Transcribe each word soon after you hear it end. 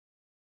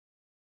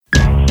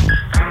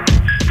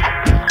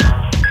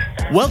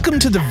Welcome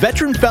to the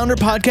Veteran Founder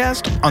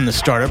Podcast on the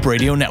Startup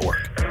Radio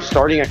Network.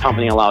 Starting a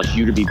company allows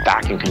you to be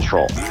back in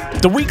control.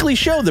 The weekly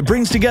show that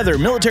brings together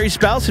military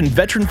spouse and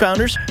veteran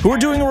founders who are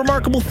doing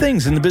remarkable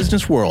things in the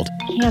business world.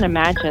 I can't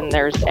imagine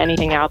there's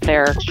anything out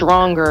there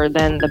stronger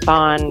than the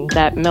bond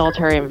that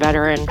military and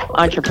veteran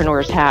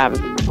entrepreneurs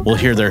have. We'll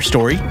hear their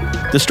story,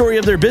 the story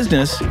of their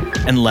business,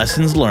 and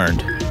lessons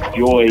learned.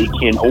 Joy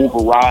can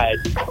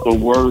override the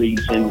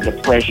worries and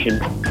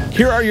depression.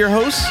 Here are your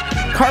hosts,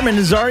 Carmen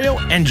Nazario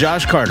and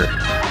Josh Carter.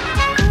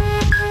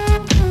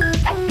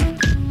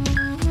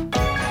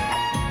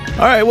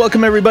 All right,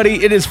 welcome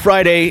everybody. It is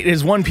Friday. It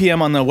is 1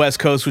 p.m. on the West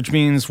Coast, which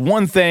means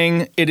one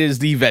thing. It is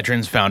the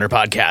Veterans Founder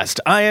Podcast.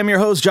 I am your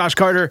host, Josh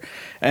Carter,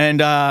 and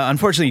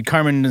unfortunately,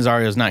 Carmen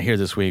Nazario is not here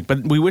this week,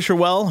 but we wish her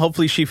well.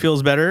 Hopefully she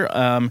feels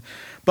better.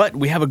 But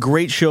we have a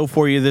great show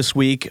for you this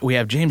week. We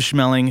have James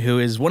Schmeling, who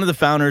is one of the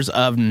founders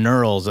of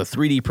Knurls, a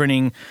 3D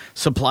printing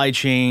supply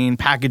chain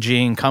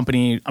packaging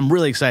company. I'm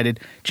really excited.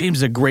 James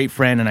is a great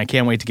friend, and I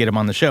can't wait to get him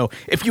on the show.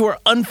 If you are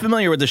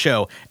unfamiliar with the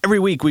show, every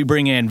week we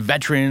bring in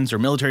veterans or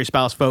military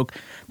spouse folk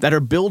that are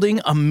building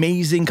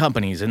amazing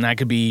companies. And that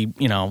could be,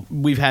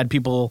 we've had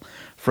people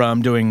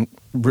from doing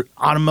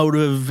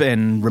automotive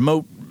and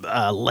remote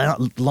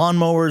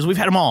lawnmowers. We've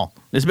had them all.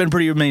 It's been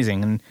pretty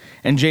amazing.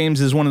 And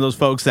James is one of those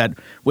folks that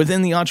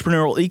within the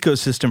entrepreneurial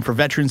ecosystem for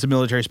veterans and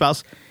military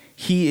spouse,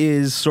 he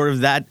is sort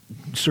of that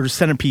sort of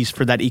centerpiece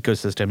for that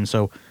ecosystem.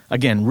 So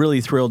again, really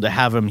thrilled to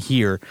have him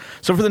here.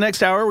 So for the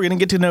next hour, we're going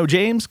to get to know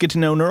James, get to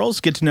know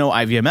Knurls, get to know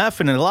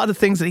IVMF, and a lot of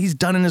things that he's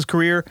done in his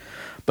career.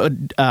 But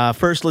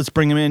first, let's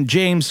bring him in.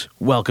 James,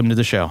 welcome to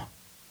the show.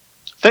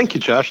 Thank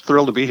you, Josh.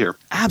 Thrilled to be here.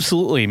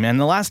 Absolutely, man.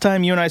 The last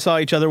time you and I saw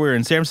each other, we were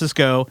in San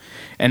Francisco,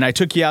 and I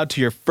took you out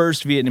to your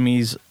first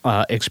Vietnamese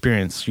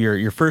experience,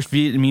 your first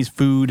Vietnamese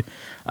food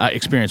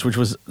experience, which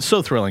was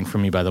so thrilling for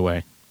me, by the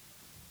way.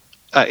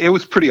 It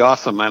was pretty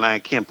awesome, and I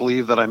can't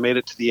believe that I made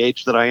it to the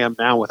age that I am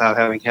now without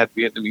having had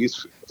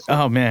Vietnamese food.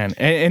 Oh, man.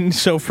 And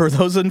so for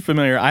those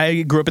unfamiliar,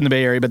 I grew up in the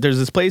Bay Area, but there's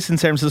this place in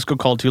San Francisco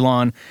called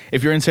Toulon.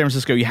 If you're in San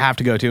Francisco, you have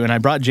to go to, and I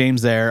brought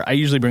James there. I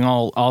usually bring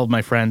all of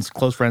my friends,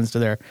 close friends to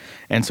there,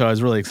 and so I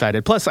was really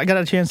excited. Plus, I got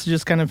a chance to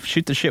just kind of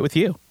shoot the shit with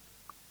you.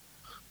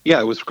 Yeah,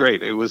 it was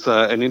great. It was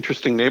an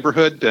interesting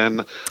neighborhood,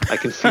 and I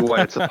can see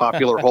why it's a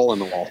popular hole in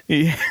the wall.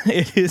 Yeah,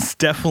 it is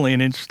definitely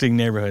an interesting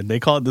neighborhood. They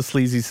call it the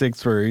Sleazy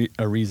Six for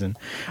a reason.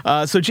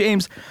 So,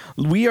 James,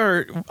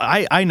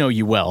 I know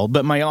you well,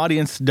 but my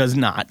audience does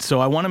not.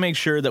 So I want to make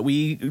sure that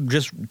we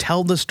just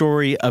tell the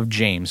story of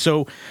James.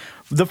 So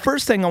the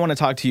first thing I want to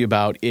talk to you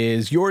about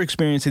is your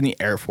experience in the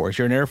Air Force.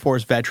 You're an Air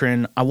Force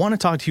veteran. I want to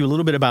talk to you a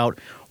little bit about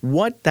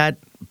what that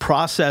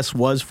process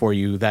was for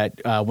you, that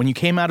when you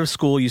came out of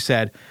school, you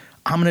said,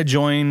 I'm going to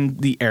join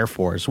the Air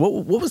Force.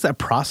 What was that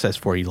process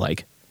for you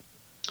like?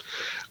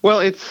 Well,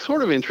 it's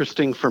sort of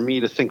interesting for me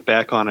to think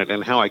back on it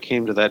and how I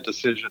came to that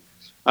decision.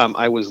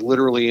 I was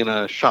literally in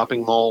a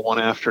shopping mall one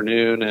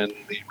afternoon, and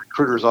the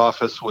recruiter's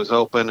office was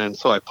open, and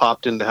so I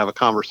popped in to have a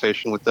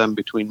conversation with them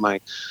between my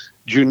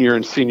junior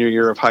and senior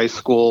year of high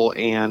school,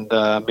 and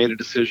made a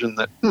decision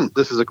that,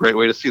 this is a great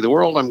way to see the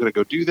world. I'm going to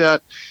go do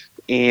that,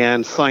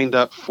 and signed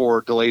up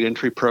for delayed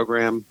entry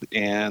program,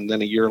 and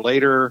then a year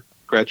later,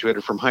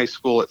 graduated from high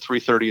school at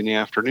 3:30 in the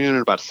afternoon,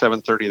 and about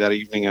 7:30 that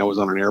evening, I was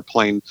on an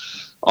airplane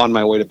on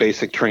my way to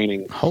basic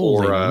training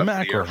for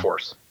the Air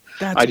Force.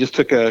 I just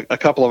took a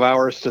couple of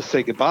hours to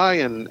say goodbye,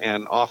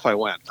 and off I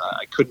went.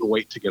 I couldn't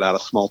wait to get out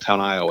of small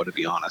town Iowa, to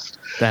be honest.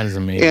 That is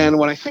amazing. And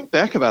when I think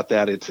back about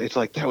that, it's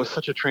like that was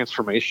such a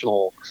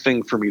transformational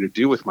thing for me to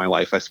do with my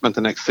life. I spent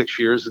the next 6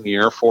 years in the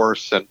Air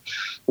Force and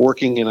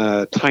working in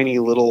a tiny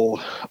little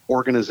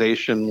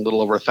organization,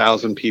 little over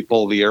 1,000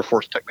 people, the Air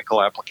Force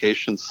Technical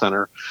Applications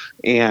Center,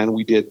 and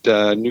we did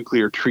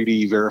nuclear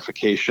treaty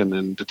verification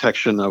and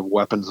detection of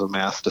weapons of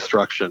mass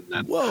destruction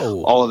and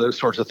all of those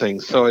sorts of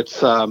things. So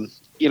it's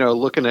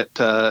looking at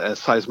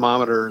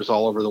seismometers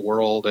all over the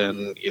world,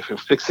 and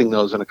fixing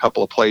those in a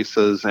couple of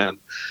places, and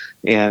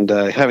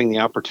having the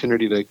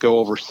opportunity to go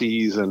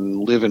overseas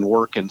and live and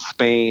work in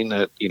Spain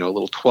at a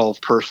little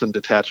 12-person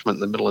detachment in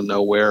the middle of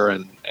nowhere,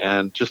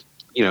 and just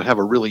have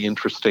a really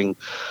interesting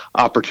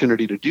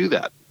opportunity to do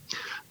that.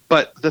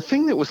 But the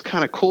thing that was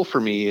kind of cool for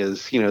me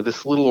is,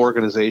 this little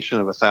organization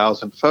of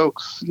 1,000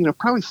 folks,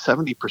 probably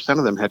 70%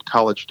 of them had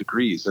college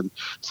degrees. And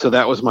so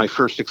that was my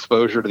first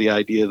exposure to the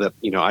idea that,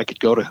 I could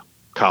go to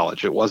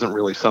college. It wasn't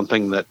really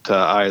something that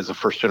I, as a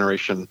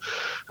first-generation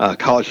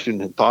college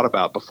student, had thought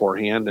about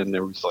beforehand. And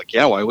it was like,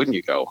 yeah, why wouldn't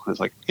you go? I was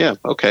like, yeah,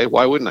 okay,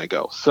 why wouldn't I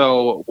go?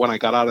 So when I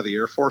got out of the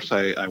Air Force,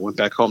 I went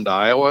back home to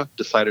Iowa,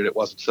 decided it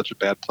wasn't such a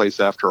bad place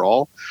after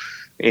all,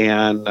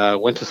 and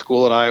went to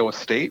school at Iowa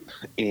State,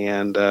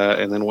 and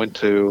then went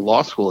to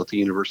law school at the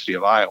University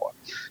of Iowa.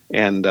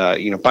 And,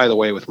 by the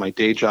way, with my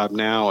day job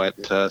now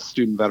at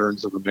Student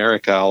Veterans of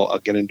America, I'll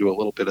get into a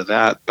little bit of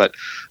that. But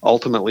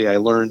ultimately, I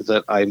learned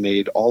that I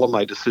made all of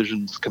my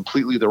decisions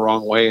completely the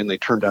wrong way, and they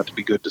turned out to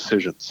be good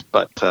decisions.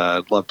 But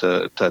I'd love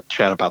to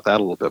chat about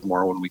that a little bit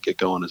more when we get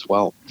going as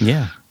well.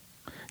 Yeah.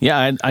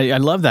 Yeah, I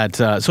love that.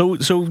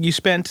 So you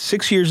spent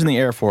 6 years in the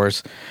Air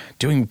Force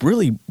doing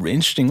really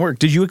interesting work.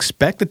 Did you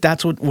expect that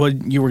that's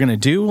what you were going to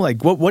do?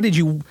 Like, what did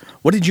you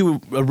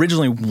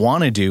originally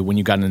want to do when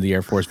you got into the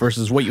Air Force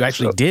versus what you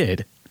actually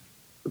did?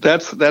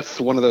 That's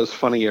one of those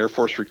funny Air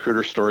Force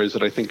recruiter stories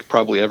that I think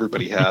probably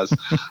everybody has.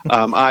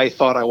 I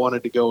thought I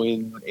wanted to go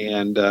in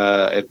and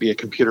be a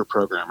computer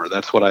programmer.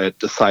 That's what I had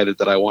decided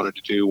that I wanted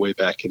to do way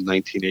back in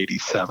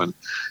 1987.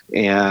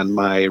 And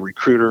my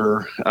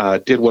recruiter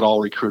did what all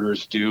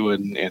recruiters do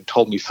and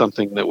told me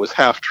something that was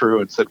half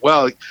true and said,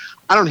 well,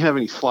 I don't have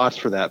any slots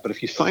for that, but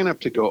if you sign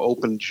up to go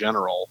open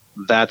general,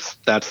 that's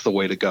the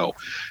way to go.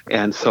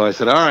 And so I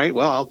said, all right,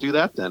 well, I'll do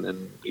that then.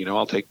 And,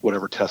 I'll take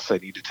whatever tests I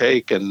need to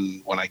take.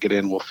 And when I get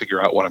in, we'll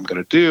figure out what I'm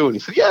going to do. And he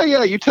said, yeah,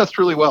 you test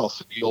really well.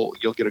 So you'll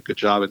get a good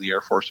job in the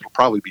Air Force. It'll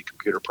probably be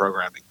computer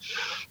programming.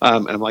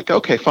 And I'm like,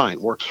 okay, fine,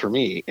 works for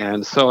me.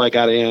 And so I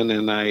got in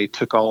and I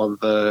took all of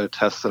the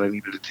tests that I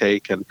needed to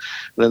take. And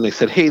then they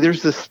said, hey,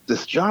 there's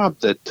this job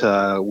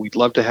that we'd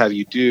love to have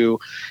you do.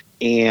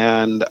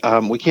 And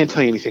we can't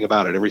tell you anything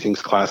about it.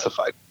 Everything's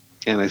classified.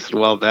 And I said,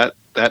 well,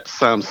 that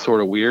sounds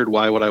sort of weird.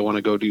 Why would I want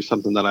to go do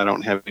something that I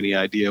don't have any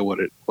idea what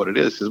it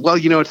is? He says, well,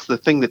 it's the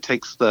thing that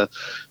takes the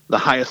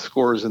highest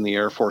scores in the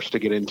Air Force to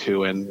get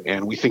into,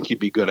 and we think you'd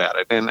be good at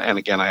it. And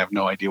again, I have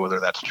no idea whether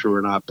that's true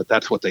or not, but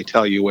that's what they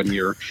tell you when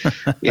you're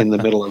in the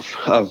middle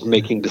of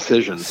making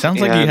decisions.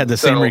 Sounds like you had the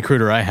same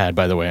recruiter I had,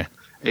 by the way.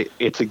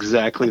 It's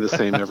exactly the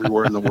same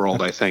everywhere in the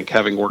world, I think,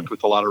 having worked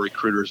with a lot of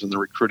recruiters in the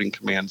recruiting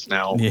commands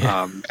now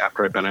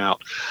after I've been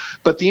out.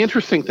 But the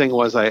interesting thing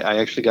was I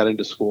actually got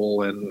into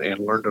school and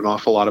learned an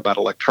awful lot about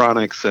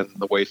electronics and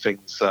the way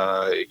things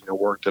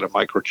worked at a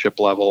microchip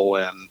level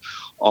and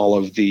all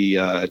of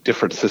the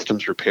different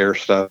systems repair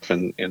stuff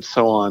and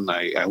so on.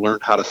 I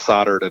learned how to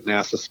solder to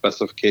NASA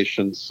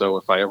specifications. So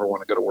if I ever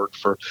want to go to work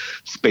for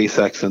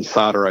SpaceX and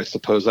solder, I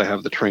suppose I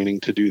have the training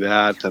to do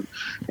that.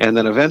 And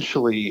then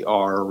eventually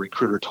our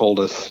recruiter told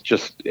us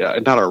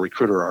not our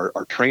recruiter,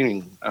 our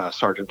training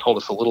sergeant told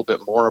us a little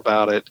bit more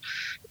about it.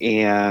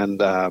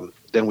 And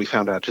then we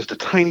found out just a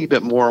tiny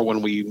bit more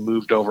when we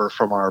moved over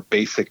from our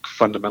basic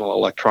fundamental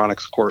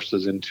electronics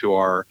courses into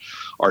our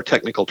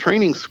technical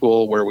training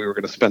school, where we were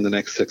going to spend the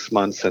next 6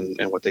 months. And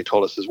what they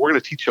told us is, we're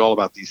going to teach you all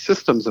about these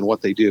systems and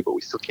what they do, but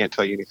we still can't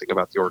tell you anything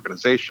about the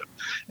organization.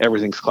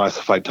 Everything's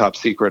classified top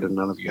secret, and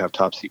none of you have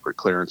top secret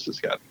clearances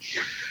yet.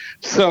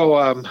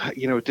 So,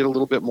 did a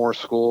little bit more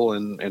school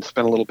and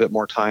spent a little bit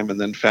more time,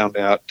 and then found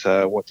out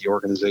what the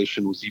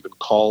organization was even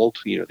called,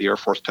 the Air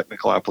Force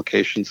Technical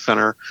Applications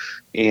Center,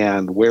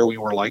 and where we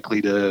were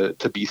likely to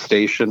be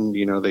stationed.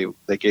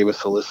 They gave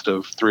us a list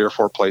of 3 or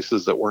 4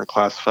 places that weren't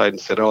classified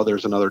and said, oh,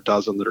 there's another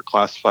dozen that are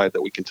classified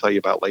that we can tell you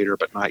about later,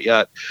 but not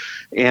yet.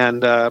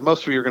 And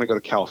most of you are going to go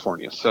to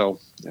California. So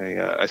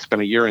I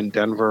spent a year in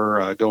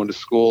Denver going to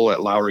school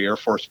at Lowry Air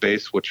Force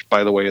Base, which,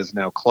 by the way, is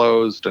now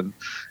closed, and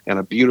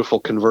a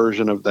beautiful conversion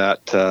of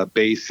that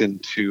base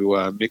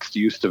into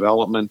mixed-use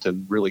development,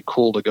 and really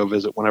cool to go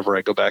visit whenever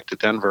I go back to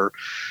Denver.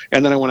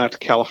 And then I went out to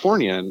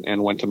California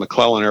and went to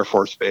McClellan Air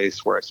Force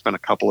Base, where I spent a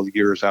couple of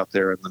years out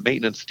there in the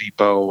maintenance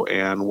depot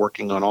and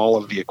working on all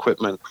of the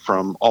equipment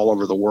from all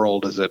over the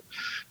world as it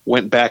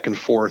went back and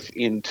forth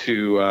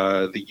into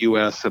the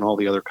U.S. and all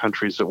the other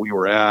countries that we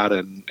were at,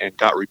 and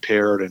got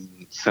repaired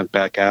and sent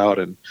back out,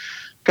 and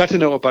got to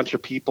know a bunch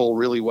of people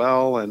really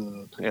well,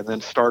 and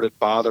then started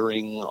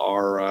bothering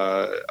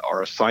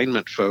our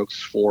assignment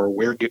folks for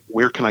where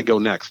can I go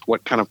next?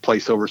 What kind of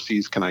place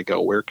overseas can I go?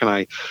 Where can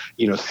I,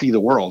 see the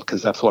world?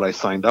 Because that's what I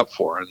signed up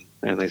for.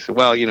 And they said,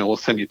 well, we'll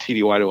send you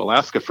TDY to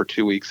Alaska for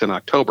 2 weeks in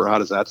October. How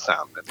does that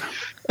sound?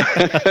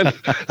 And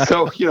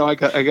so, I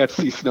got to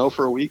see snow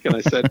for a week, and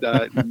I said,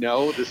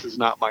 no, this is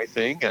not my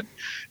thing.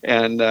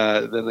 And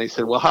then they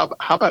said, well,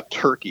 how about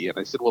Turkey? And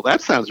I said, well,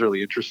 that sounds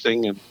really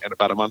interesting. And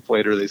about a month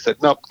later, they said,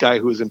 nope, guy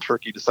who was in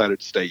Turkey decided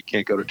to stay. You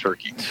can't go to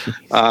Turkey.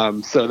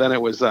 So then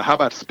it was, how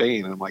about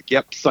Spain? And I'm like,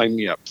 yep, sign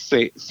me up.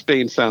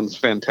 Spain sounds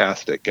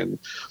fantastic. And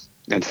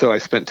so I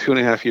spent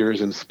 2.5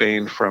 years in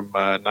Spain from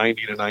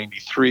 90 to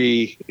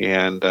 93,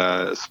 and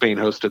Spain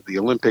hosted the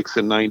Olympics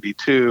in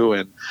 92,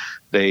 and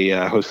they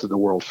hosted the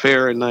World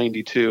Fair in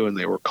 92, and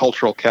they were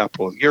cultural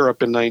capital of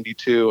Europe in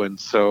 92. And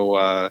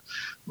so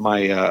my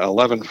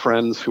 11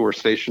 friends who were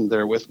stationed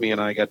there with me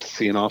and I got to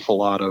see an awful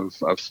lot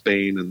of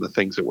Spain and the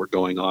things that were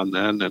going on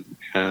then.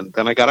 And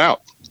then I got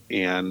out,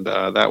 and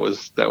that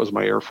was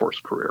my Air Force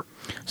career.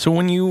 So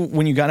when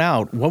you got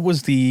out, what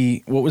was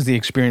the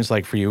experience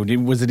like for you?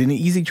 Was it an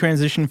easy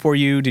transition for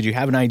you? Did you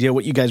have an idea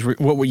what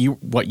you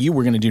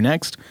were going to do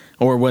next,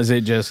 or was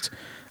it just,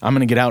 I'm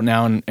going to get out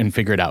now and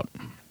figure it out?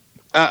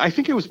 I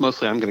think it was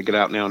mostly, I'm going to get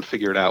out now and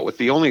figure it out, with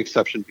the only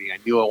exception being I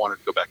knew I wanted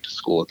to go back to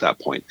school at that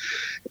point.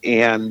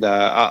 And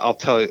I'll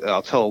tell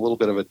a little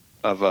bit of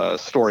of a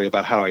story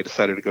about how I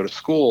decided to go to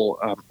school.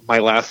 My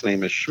last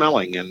name is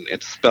Schmeling, and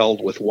it's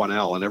spelled with one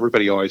L, and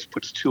everybody always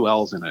puts two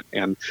L's in it.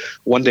 And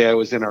one day I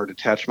was in our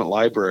detachment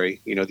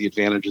library. The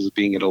advantages of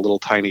being in a little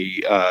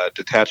tiny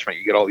detachment,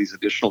 you get all these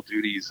additional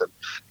duties. And,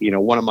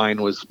 one of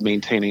mine was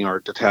maintaining our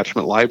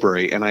detachment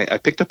library. And I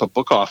picked up a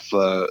book off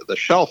the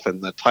shelf,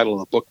 and the title of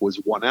the book was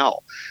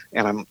 1L.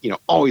 And I'm,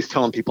 always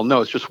telling people,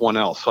 no, it's just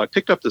 1L. So I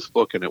picked up this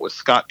book, and it was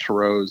Scott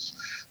Turow's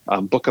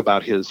book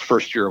about his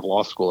first year of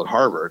law school at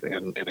Harvard.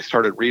 And I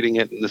started reading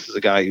it. And this is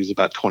a guy who's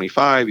about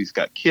 25. He's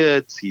got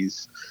kids.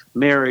 He's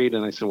married.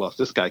 And I said, well, if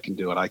this guy can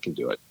do it, I can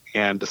do it.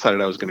 And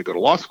decided I was going to go to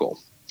law school.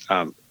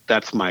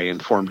 That's my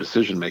informed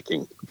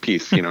decision-making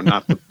piece,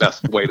 not the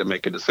best way to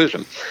make a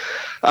decision.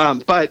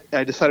 But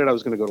I decided I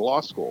was going to go to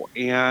law school.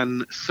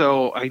 And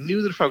so I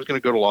knew that if I was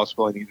going to go to law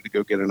school, I needed to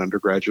go get an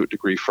undergraduate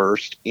degree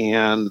first.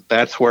 And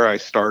that's where I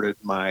started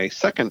my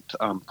second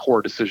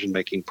poor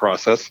decision-making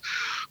process,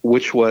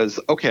 which was,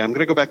 okay, I'm going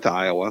to go back to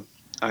Iowa.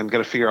 I'm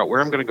going to figure out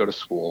where I'm going to go to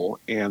school.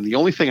 And the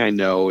only thing I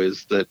know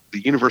is that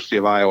the University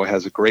of Iowa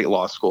has a great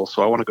law school,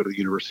 so I want to go to the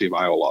University of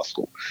Iowa Law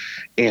School.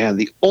 And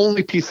the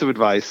only piece of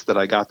advice that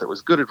I got that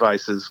was good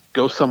advice is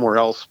go somewhere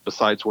else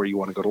besides where you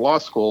want to go to law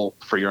school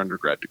for your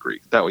undergrad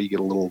degree. That way you get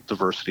a little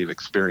diversity of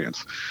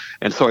experience.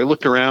 And so I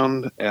looked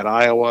around at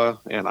Iowa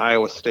and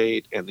Iowa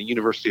State and the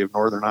University of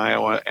Northern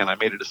Iowa, and I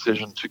made a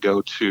decision to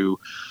go to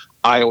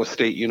Iowa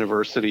State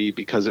University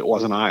because it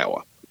wasn't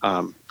Iowa.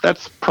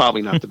 That's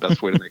probably not the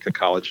best way to make a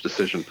college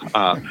decision.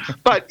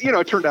 But,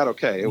 it turned out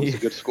okay. It was a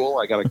good school.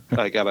 I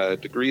got a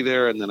degree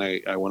there, and then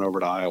I went over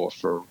to Iowa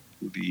for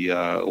the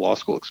law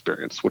school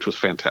experience, which was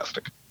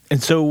fantastic.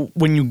 And so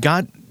when you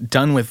got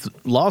done with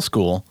law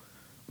school,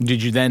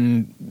 did you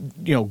then,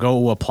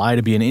 go apply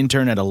to be an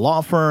intern at a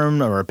law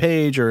firm or a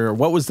Page, or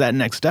what was that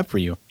next step for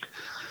you?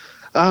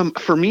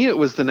 For me, it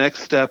was the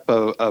next step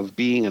of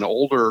being an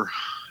older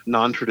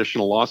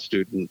non-traditional law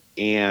student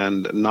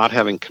and not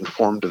having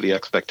conformed to the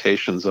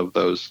expectations of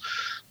those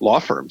law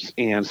firms.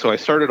 And so I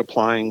started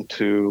applying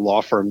to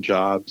law firm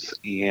jobs,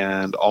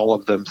 and all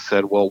of them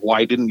said, well,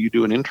 why didn't you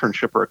do an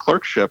internship or a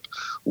clerkship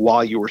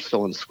while you were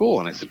still in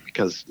school? And I said,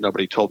 because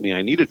nobody told me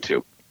I needed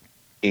to.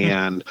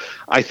 And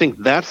I think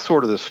that's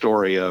sort of the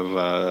story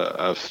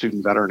of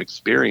student veteran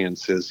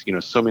experience is,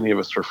 so many of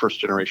us are first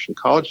generation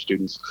college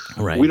students.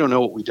 Right. We don't know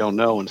what we don't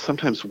know. And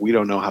sometimes we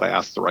don't know how to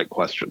ask the right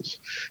questions.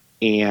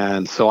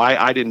 And so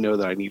I didn't know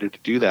that I needed to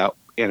do that.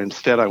 And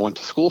instead, I went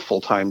to school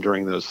full time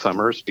during those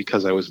summers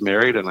because I was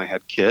married and I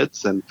had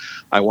kids, and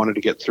I wanted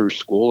to get through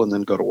school and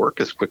then go to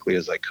work as quickly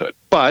as I could.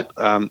 But,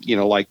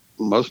 like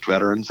most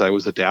veterans, I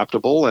was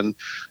adaptable, and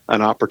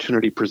an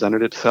opportunity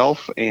presented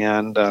itself.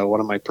 And one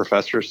of my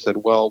professors said,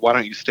 well, why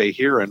don't you stay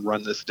here and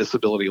run this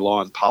Disability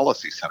Law and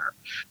Policy Center?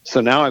 So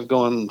now I've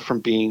gone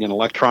from being an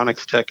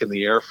electronics tech in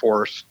the Air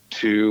Force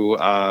to,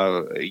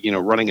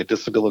 running a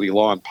Disability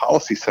Law and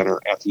Policy Center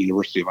at the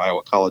University of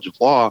Iowa College of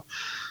Law,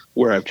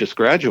 where I've just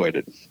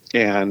graduated.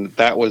 And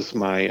that was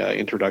my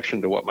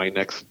introduction to what my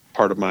next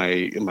part of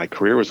my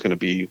career was going to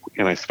be.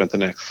 And I spent the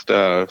next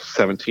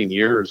 17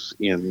 years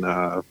in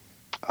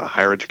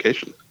higher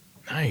education.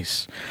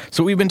 Nice.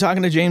 So we've been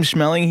talking to James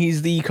Schmeling.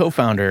 He's the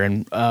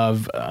co-founder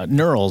of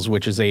Knurls,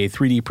 which is a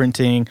 3D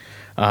printing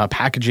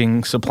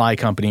packaging supply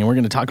company. And we're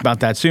going to talk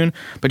about that soon.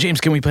 But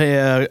James, can we play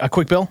a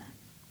quick bill?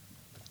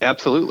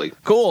 Absolutely.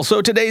 Cool.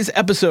 So today's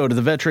episode of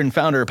the Veteran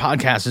Founder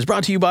Podcast is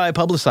brought to you by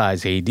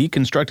Publicize, a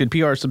deconstructed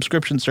PR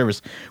subscription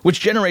service which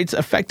generates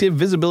effective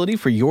visibility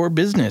for your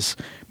business.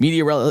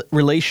 Media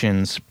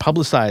relations.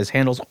 Publicize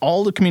handles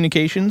all the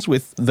communications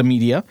with the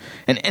media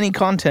and any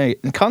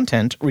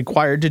content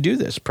required to do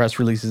this, press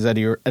releases,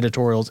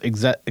 editorials,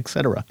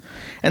 etc.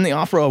 And they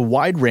offer a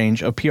wide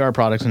range of PR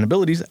products and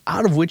abilities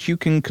out of which you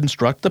can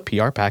construct the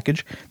PR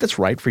package that's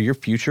right for your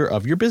future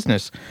of your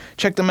business.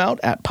 Check them out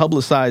at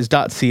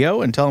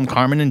publicize.co and tell them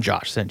Carmen and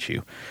Josh sent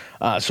you.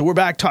 So we're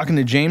back talking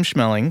to James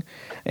Schmeling,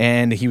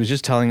 and he was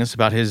just telling us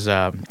about his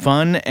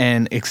fun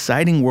and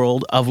exciting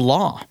world of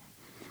law.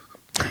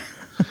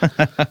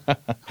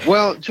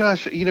 Well,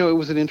 Josh, it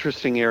was an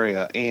interesting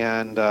area,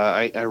 and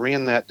I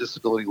ran that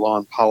Disability Law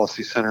and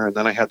Policy Center, and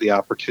then I had the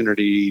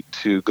opportunity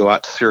to go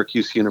out to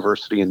Syracuse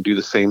University and do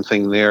the same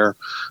thing there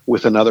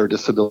with another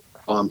Disability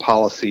Law and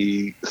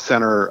Policy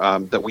Center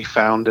that we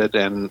founded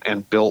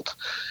and built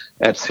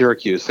at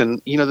Syracuse. And,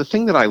 the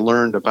thing that I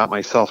learned about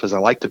myself is I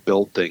like to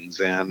build things,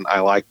 and I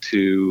like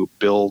to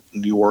build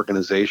new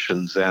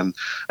organizations. And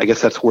I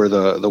guess that's where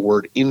the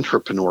word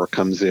intrapreneur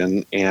comes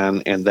in.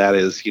 And that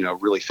is,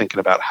 really thinking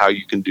about how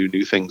you can do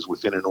new things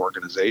within an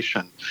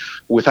organization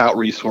without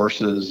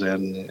resources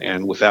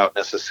and without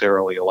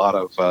necessarily a lot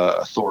of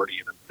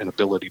authority and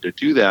ability to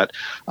do that,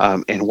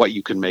 and what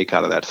you can make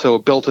out of that. So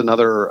built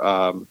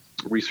another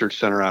research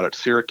center out at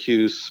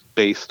Syracuse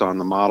based on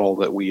the model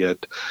that we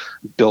had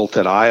built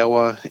at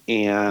Iowa,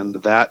 and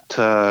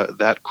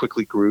that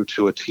quickly grew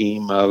to a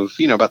team of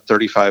about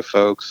 35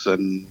 folks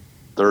and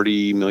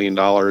 $30 million,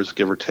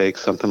 give or take,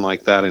 something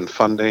like that, in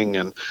funding.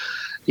 And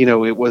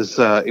it was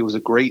a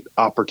great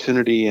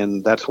opportunity,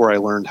 and that's where I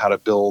learned how to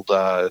build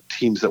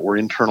teams that were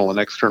internal and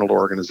external to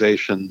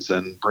organizations,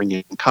 and bring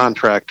in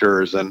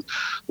contractors, and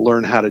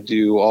learn how to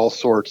do all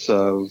sorts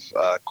of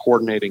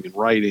coordinating and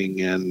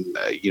writing, and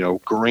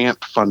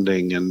grant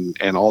funding,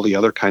 and all the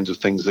other kinds of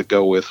things that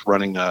go with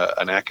running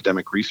an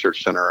academic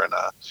research center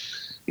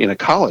in a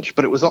college.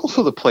 But it was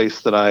also the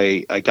place that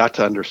I got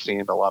to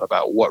understand a lot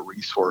about what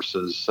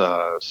resources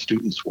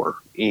students were,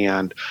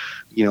 and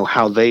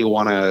how they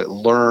want to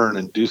learn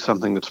and do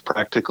something that's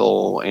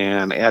practical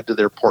and add to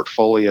their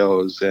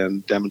portfolios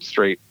and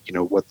demonstrate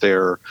what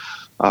they're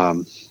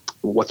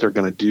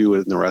going to do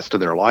in the rest of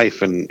their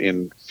life,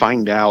 and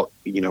find out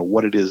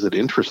what it is that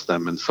interests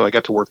them. And so I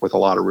got to work with a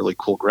lot of really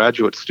cool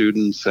graduate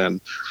students and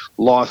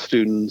law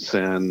students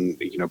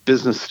and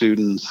business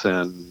students,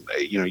 and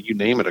you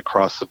name it,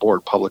 across the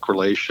board, public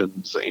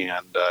relations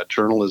and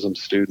journalism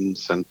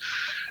students, and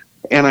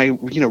I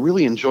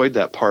really enjoyed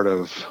that part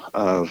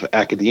of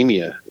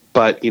academia.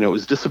 But it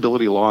was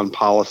disability law and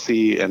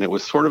policy, and it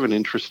was sort of an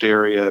interest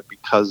area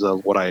because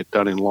of what I had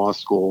done in law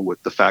school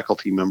with the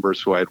faculty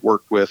members who I had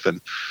worked with,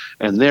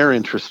 and their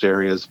interest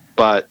areas.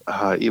 But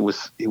it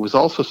was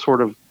also sort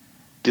of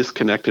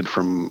disconnected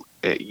from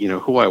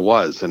who I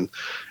was, and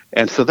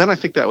so then I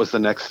think that was the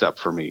next step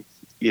for me,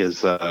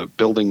 is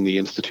building the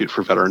Institute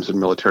for Veterans and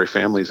Military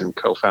Families, and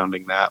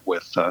co-founding that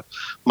with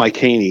Mike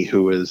Haney,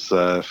 who is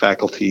a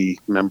faculty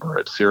member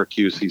at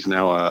Syracuse. He's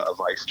now a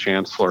vice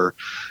chancellor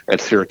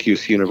at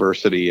Syracuse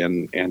University,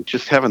 and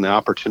just having the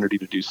opportunity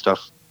to do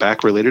stuff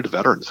back related to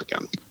veterans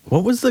again.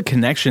 What was the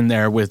connection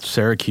there with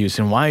Syracuse,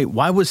 and why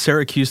was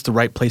Syracuse the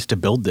right place to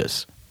build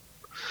this?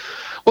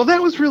 Well,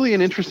 that was really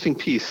an interesting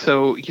piece.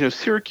 So,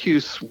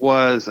 Syracuse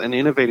was an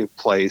innovative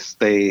place.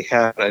 They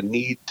had a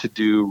need to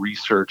do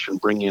research and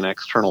bring in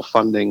external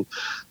funding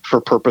for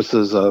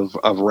purposes of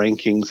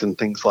rankings and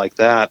things like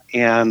that.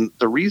 And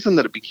the reason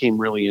that it became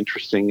really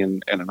interesting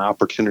and an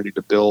opportunity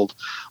to build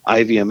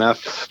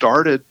IVMF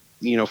started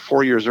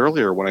 4 years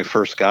earlier when I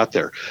first got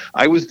there.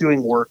 I was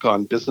doing work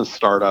on business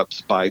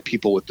startups by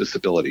people with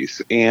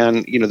disabilities.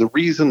 And, the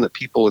reason that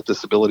people with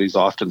disabilities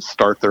often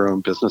start their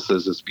own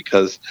businesses is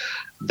because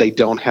they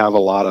don't have a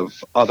lot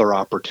of other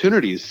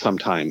opportunities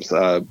sometimes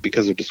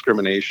because of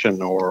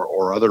discrimination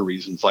or other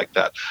reasons like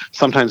that.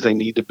 Sometimes they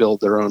need to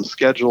build their own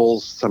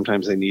schedules.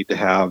 Sometimes they need to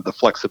have the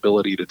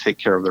flexibility to take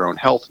care of their own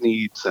health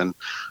needs,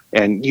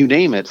 and you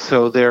name it.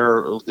 So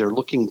they're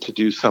looking to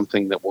do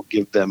something that will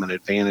give them an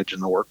advantage in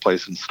the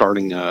workplace, and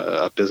starting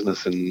a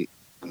business and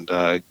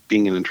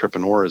being an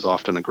entrepreneur is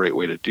often a great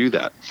way to do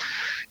that.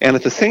 And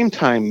at the same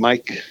time,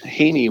 Mike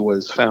Haney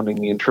was founding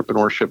the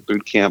Entrepreneurship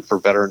Bootcamp for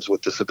veterans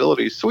with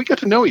disabilities. So we got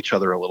to know each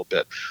other a little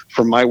bit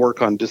from my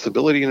work on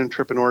disability and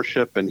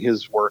entrepreneurship, and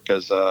his work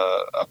as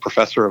a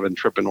professor of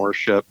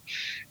entrepreneurship,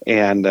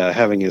 and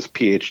having his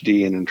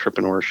PhD in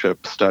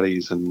entrepreneurship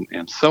studies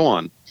and so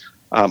on.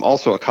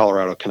 Also a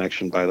Colorado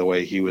connection, by the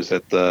way. He was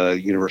at the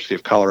University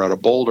of Colorado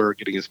Boulder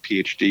getting his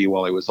PhD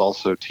while he was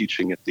also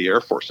teaching at the Air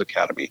Force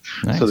Academy.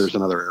 Nice. So there's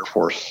another Air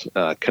Force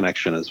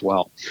connection as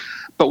well.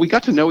 But we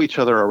got to know each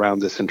other around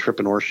this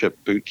entrepreneurship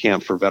boot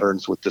camp for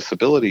veterans with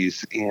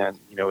disabilities. And,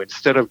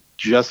 instead of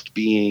just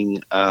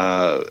being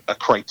a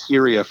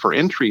criteria for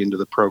entry into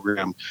the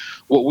program,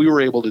 what we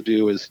were able to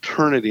do is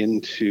turn it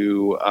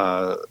into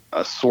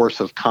a source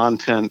of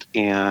content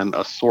and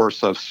a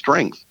source of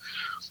strength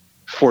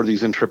for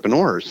these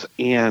entrepreneurs.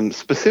 And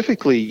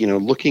specifically,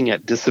 looking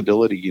at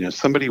disability,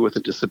 somebody with a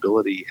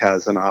disability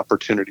has an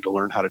opportunity to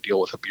learn how to deal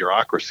with a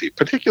bureaucracy,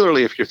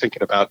 particularly if you're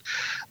thinking about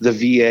the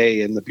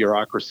VA and the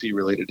bureaucracy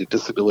related to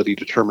disability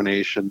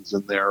determinations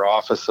and their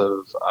Office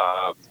of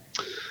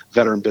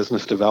Veteran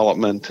Business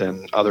Development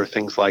and other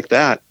things like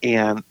that.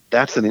 And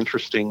that's an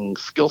interesting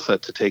skill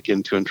set to take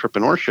into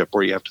entrepreneurship,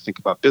 where you have to think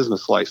about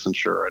business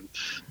licensure and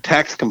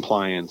tax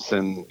compliance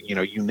and,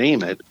 you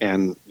name it.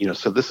 And,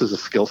 so this is a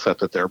skill set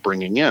that they're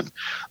bringing in.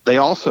 They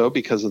also,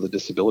 because of the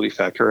disability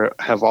factor,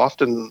 have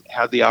often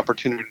had the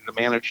opportunity to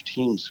manage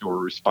teams who are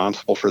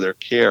responsible for their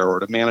care, or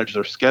to manage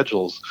their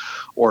schedules,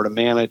 or to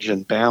manage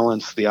and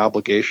balance the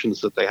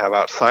obligations that they have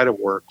outside of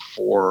work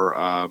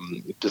for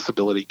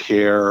disability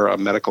care,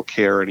 medical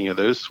care, any of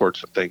those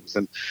sorts of things.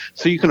 And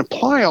so you can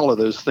apply all of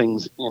those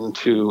things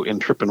into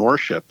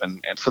entrepreneurship.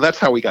 And so that's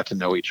how we got to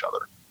know each other.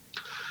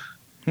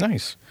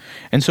 Nice.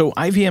 And so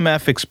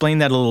IVMF, explain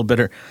that a little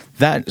better.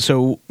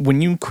 So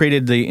when you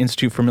created the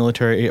Institute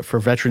for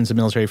Veterans and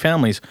Military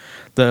Families,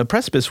 the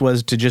precipice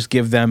was to just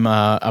give them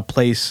a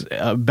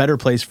better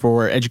place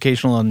for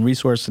educational and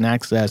resource and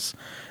access,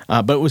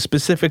 but it was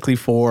specifically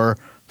for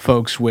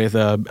folks with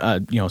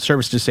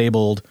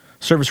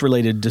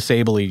service-related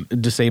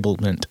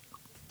disablement.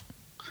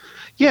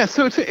 Yeah,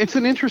 so it's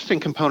an interesting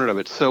component of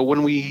it. So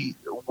when we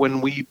when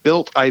we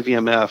built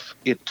IVMF,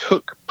 it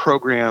took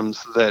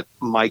programs that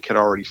Mike had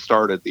already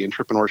started, the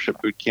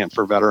Entrepreneurship Bootcamp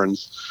for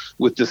Veterans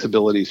with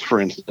Disabilities, for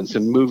instance,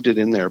 and moved it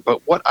in there.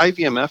 But what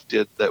IVMF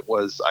did that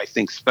was, I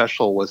think,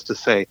 special was to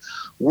say,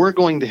 we're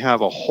going to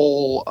have a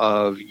whole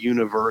of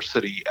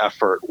university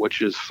effort,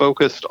 which is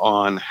focused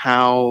on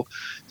how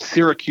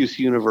Syracuse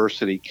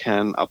University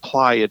can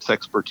apply its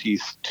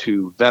expertise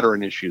to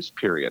veteran issues,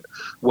 period.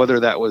 Whether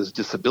that was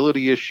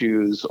disability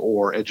issues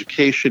or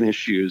education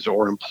issues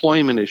or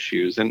employment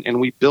issues.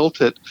 And we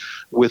built it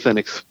with an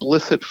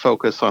explicit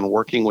focus on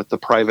working with the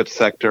private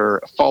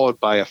sector, followed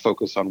by a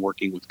focus on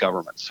working with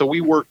government. So we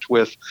worked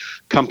with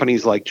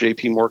companies like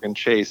JP Morgan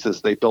Chase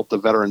as they built the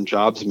Veteran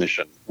Jobs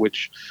Mission,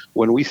 which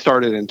when we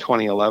started in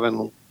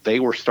 2011, they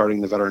were starting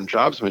the Veteran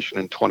Jobs Mission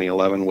in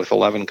 2011 with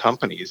 11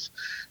 companies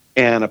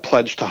and a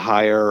pledge to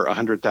hire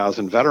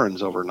 100,000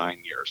 veterans over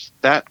 9 years.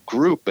 That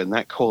group and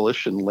that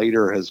coalition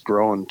later has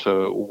grown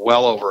to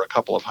well over a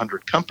couple of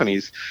hundred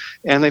companies,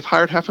 and they've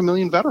hired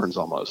 500,000 veterans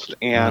almost.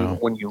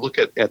 And when you look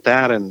at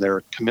that, and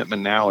their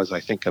commitment now is, I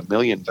think, 1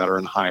 million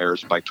veteran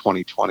hires by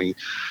 2020,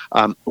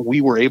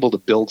 we were able to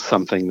build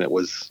something that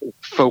was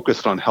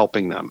focused on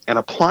helping them and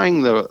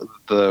applying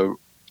the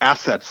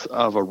assets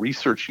of a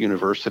research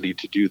university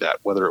to do that,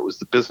 whether it was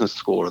the business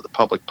school or the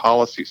public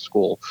policy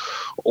school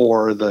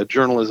or the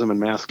journalism and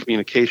mass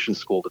communication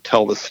school to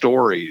tell the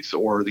stories,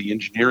 or the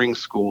engineering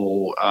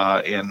school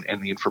and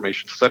the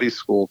information studies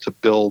school to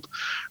build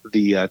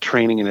the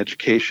training and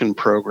education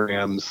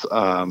programs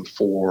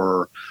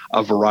for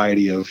a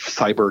variety of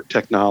cyber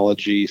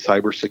technology,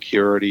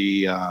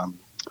 cybersecurity,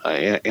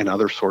 and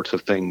other sorts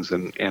of things,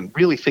 and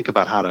really think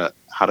about how to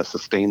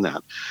sustain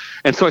that.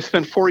 And so I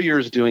spent 4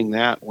 years doing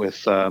that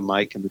with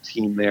Mike and the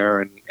team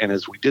there. And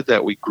as we did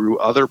that, we grew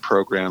other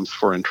programs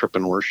for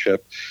entrepreneurship.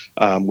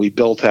 We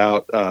built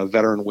out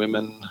veteran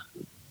women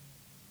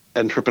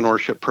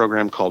entrepreneurship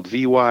program called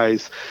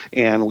VWise,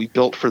 and we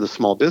built for the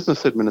Small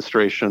Business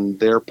Administration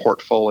their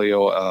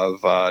portfolio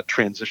of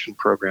transition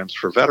programs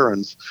for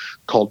veterans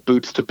called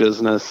Boots to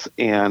Business.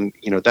 And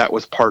that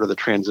was part of the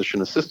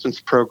transition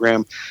assistance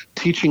program,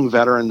 teaching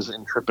veterans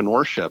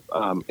entrepreneurship.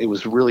 It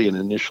was really an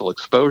initial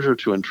exposure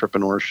to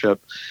entrepreneurship,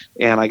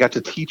 and I got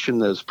to teach in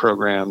those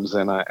programs,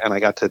 and I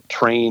got to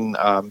train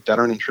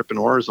veteran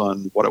entrepreneurs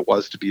on what it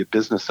was to be a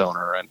business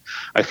owner. And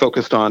I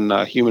focused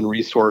on human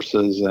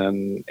resources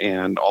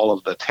and all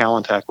of the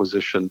talent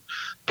acquisition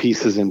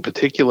pieces in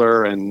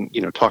particular, and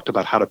talked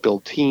about how to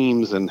build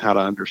teams and how to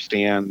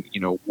understand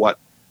what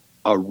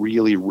a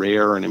really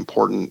rare and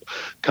important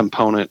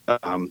component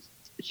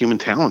human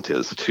talent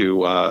is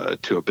to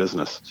a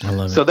business. I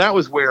love it. So that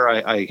was where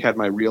I had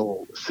my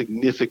real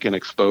significant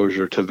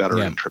exposure to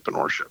veteran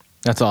entrepreneurship.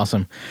 That's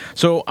awesome.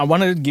 So I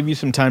wanted to give you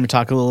some time to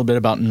talk a little bit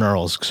about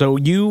Knurls. So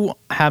you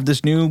have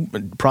this new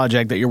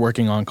project that you're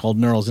working on called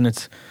Knurls, and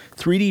it's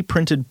 3D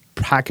printed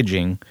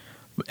packaging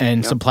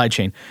and supply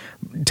chain.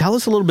 Tell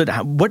us a little bit,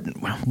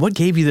 what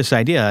gave you this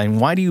idea,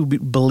 and why do you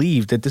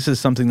believe that this is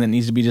something that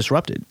needs to be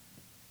disrupted?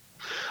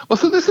 Well,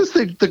 so this is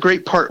the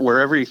great part where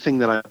everything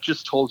that I've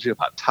just told you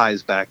about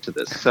ties back to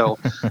this. So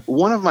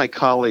one of my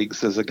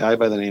colleagues is a guy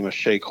by the name of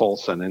Shay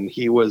Colson, and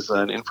he was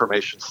an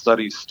information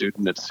studies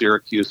student at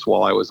Syracuse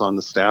while I was on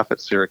the staff at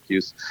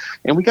Syracuse.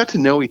 And we got to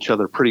know each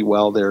other pretty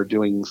well there,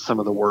 doing some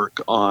of the work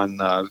on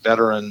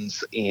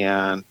veterans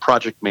and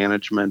project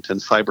management and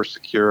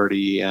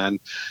cybersecurity and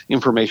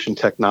information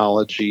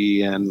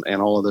technology and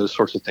all of those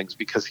sorts of things,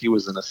 because he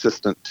was an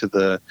assistant to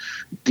the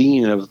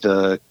dean of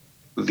the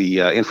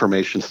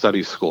Information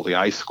Studies School, the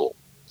iSchool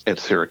at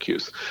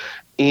Syracuse.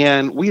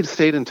 And we had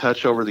stayed in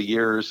touch over the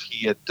years.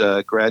 He had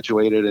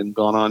graduated and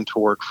gone on to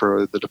work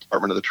for the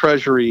Department of the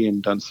Treasury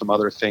and done some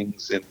other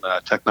things in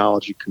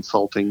technology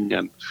consulting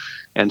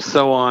and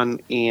so on.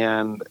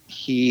 And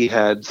he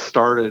had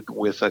started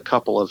with a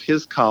couple of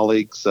his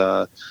colleagues,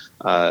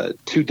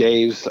 two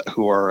Daves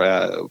who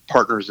are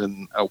partners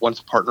in, one's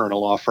a partner in a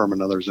law firm,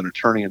 another's an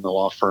attorney in the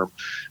law firm,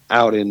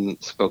 out in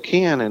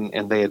Spokane,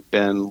 and they had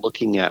been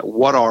looking at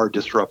what are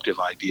disruptive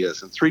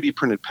ideas, and 3D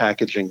printed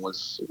packaging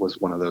was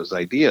one of those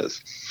ideas.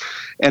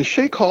 And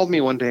Shay called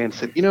me one day and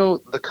said,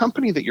 the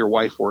company that your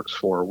wife works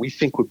for, we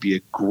think would be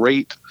a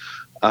great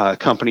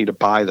company to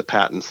buy the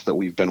patents that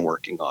we've been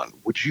working on.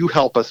 Would you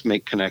help us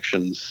make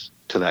connections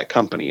to that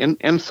company?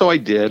 And so I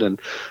did, and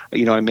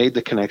I made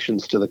the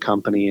connections to the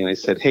company, and I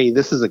said, hey,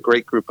 this is a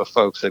great group of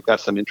folks. They've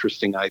got some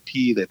interesting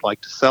IP. They'd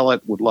like to sell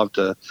it. Would love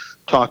to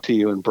talk to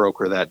you and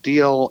broker that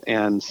deal.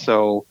 And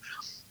so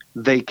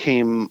they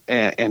came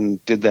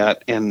and did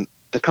that, and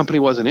the company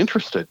wasn't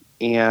interested.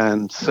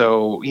 And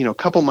so, a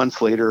couple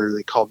months later,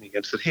 they called me again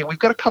and said, hey, we've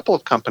got a couple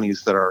of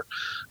companies that are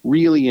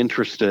really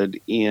interested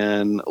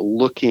in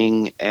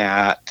looking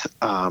at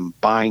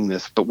buying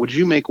this, but would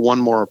you make one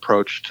more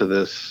approach to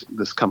this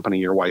company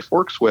your wife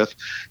works with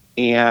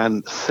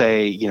and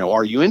say,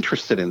 are you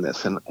interested in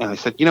this? And I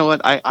said, you know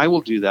what, I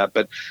will do that,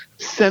 but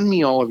send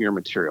me all of your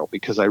material,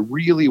 because I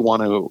really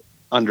want to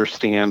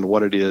understand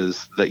what it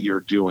is that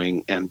you're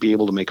doing and be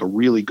able to make a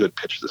really good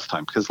pitch this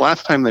time, because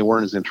last time they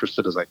weren't as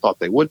interested as I thought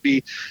they would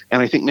be,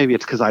 and I think maybe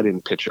it's because I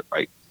didn't pitch it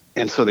right.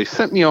 so they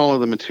sent me all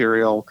of the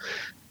material,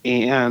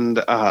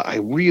 and I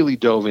really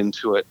dove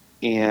into it.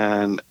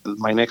 And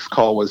my next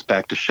call was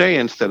back to Shay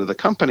instead of the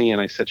company.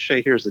 And I said,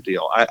 Shay, here's the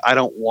deal. I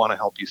don't want to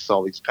help you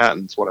sell these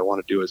patents. What I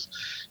want to do is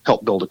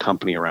help build a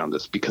company around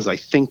this, because I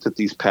think that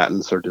these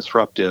patents are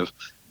disruptive.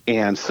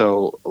 And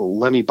so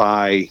let me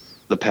buy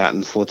the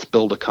patents. Let's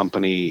build a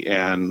company,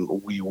 and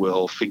we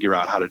will figure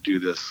out how to do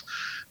this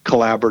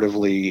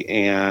collaboratively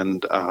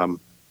and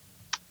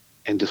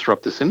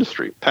disrupt this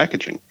industry,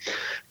 packaging.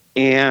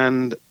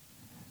 And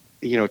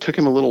it took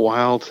him a little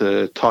while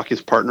to talk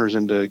his partners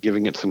into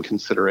giving it some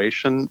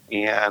consideration.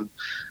 And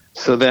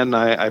so then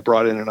I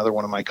brought in another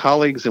one of my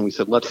colleagues, and we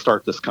said, let's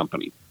start this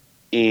company.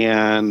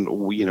 And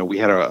we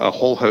had a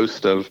whole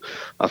host of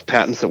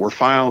patents that were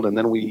filed. And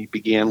then we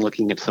began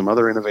looking at some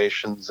other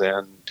innovations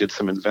and did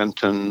some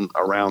inventing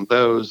around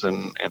those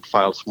and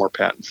filed some more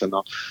patents. And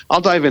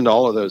I'll dive into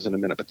all of those in a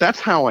minute. But that's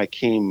how I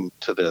came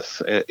to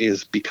this,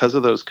 is because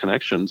of those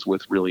connections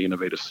with really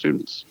innovative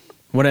students.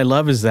 What I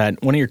love is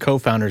that one of your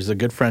co-founders is a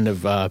good friend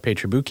of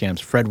Patriot Boot Camps,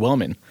 Fred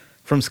Wellman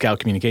from Scout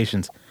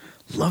Communications.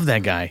 Love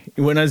that guy.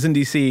 When I was in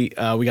D.C.,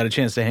 we got a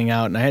chance to hang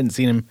out, and I hadn't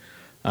seen him.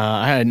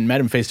 I hadn't met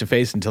him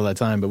face-to-face until that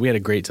time, but we had a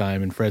great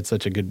time, and Fred's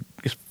such a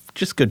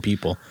just good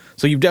people.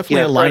 So you've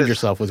definitely aligned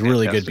yourself with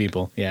really good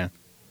people. Yeah.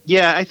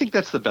 Yeah, I think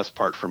that's the best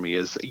part for me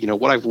is,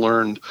 what I've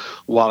learned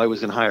while I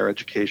was in higher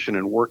education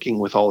and working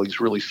with all these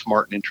really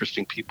smart and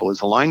interesting people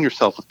is align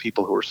yourself with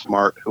people who are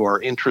smart, who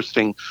are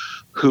interesting,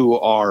 who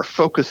are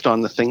focused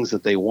on the things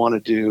that they want to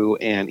do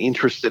and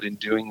interested in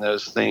doing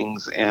those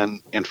things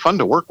and fun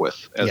to work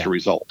with as a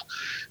result.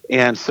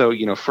 And so,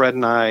 Fred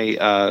and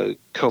I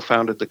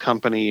co-founded the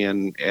company,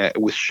 and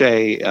with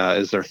Shay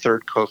as their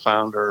third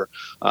co-founder.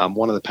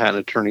 One of the patent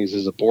attorneys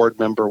is a board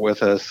member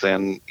with us,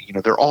 and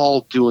they're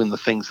all doing the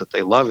things that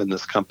they love in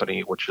this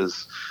company, which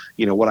is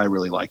what I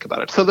really like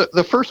about it. So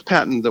the first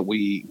patent that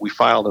we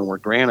filed and were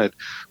granted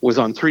was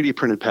on 3D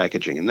printed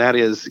packaging, and that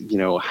is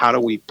how do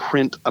we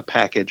print a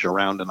package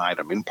around an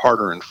item in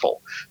part or in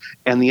full.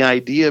 And the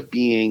idea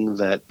being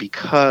that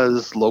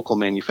because local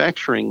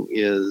manufacturing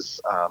is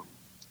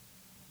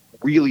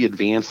really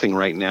advancing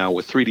right now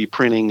with 3D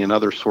printing and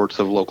other sorts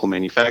of local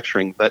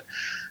manufacturing, that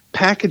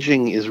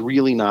packaging is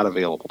really not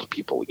available to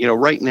people.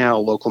 Right now,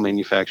 local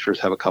manufacturers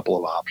have a couple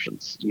of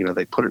options.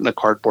 They put it in a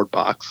cardboard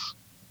box,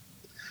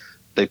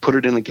 they put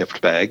it in a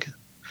gift bag,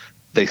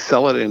 they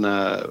sell it in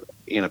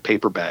a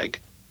paper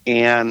bag,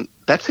 and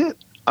that's it.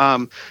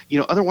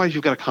 Otherwise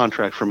you've got a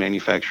contract for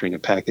manufacturing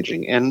and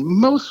packaging, and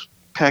most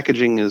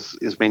packaging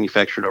is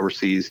manufactured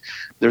overseas.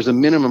 There's a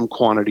minimum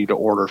quantity to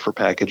order for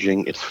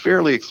packaging. It's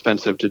fairly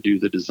expensive to do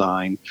the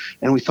design.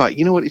 And we thought,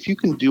 if you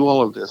can do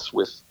all of this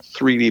with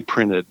 3D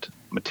printed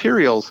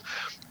materials,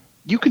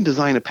 you can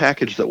design a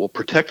package that will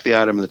protect the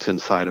item that's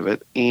inside of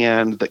it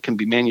and that can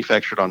be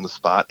manufactured on the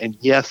spot. And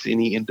yes,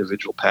 any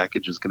individual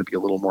package is going to be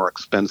a little more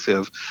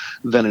expensive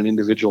than an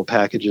individual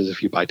package is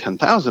if you buy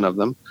 10,000 of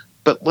them.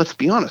 But let's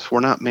be honest, we're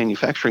not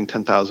manufacturing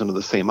 10,000 of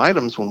the same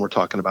items when we're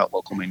talking about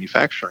local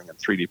manufacturing and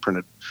 3D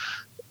printed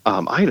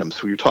items.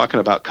 So you're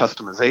talking about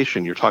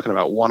customization, you're talking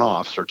about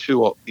one-offs or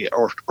 2 or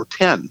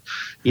 10,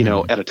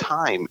 at a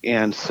time.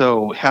 And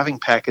so having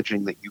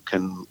packaging that you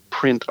can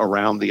print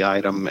around the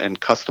item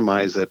and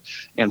customize it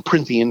and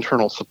print the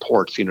internal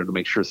supports, to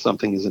make sure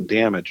something isn't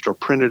damaged, or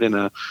print it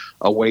in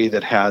a way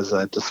that has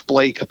a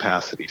display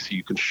capacity so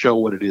you can show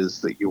what it is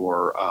that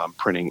you're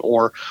printing,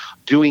 or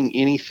doing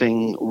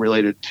anything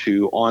related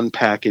to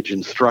on-package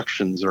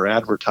instructions or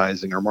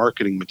advertising or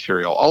marketing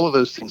material. All of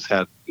those things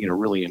had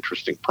really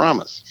interesting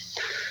promise.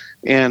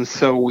 And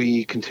so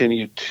we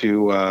continued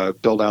to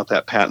build out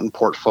that patent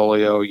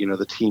portfolio.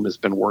 The team has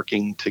been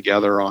working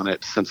together on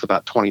it since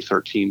about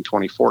 2013,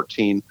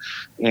 2014,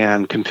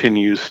 and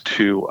continues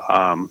to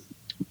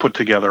put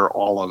together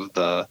all of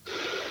the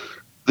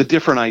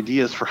different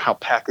ideas for how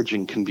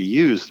packaging can be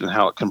used and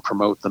how it can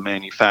promote the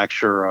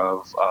manufacture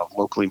of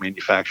locally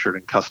manufactured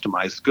and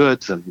customized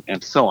goods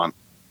and so on.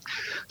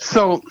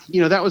 So,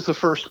 that was the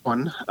first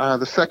one.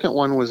 The second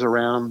one was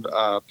around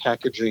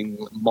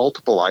packaging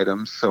multiple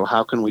items. So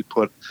how can we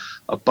put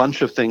a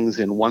bunch of things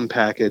in one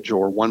package,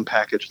 or one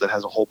package that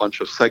has a whole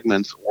bunch of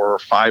segments, or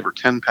 5 or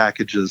 10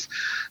 packages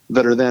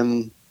that are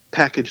then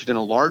packaged in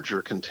a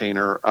larger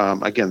container,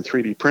 again,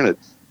 3D printed,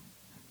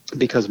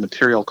 because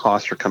material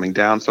costs are coming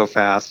down so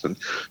fast and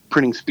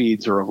printing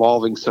speeds are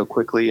evolving so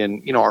quickly.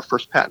 And, our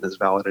first patent is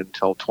valid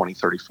until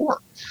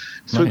 2034.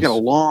 So We've got a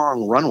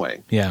long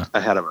runway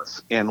ahead of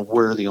us. And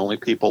we're the only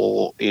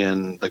people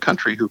in the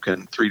country who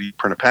can 3D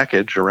print a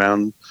package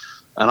around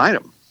an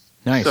item.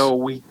 Nice. So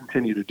we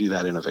continue to do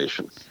that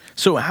innovation.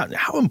 So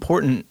how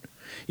important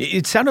 –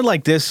 it sounded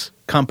like this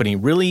company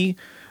really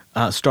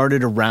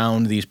started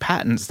around these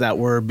patents that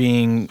were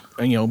being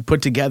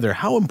put together.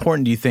 How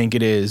important do you think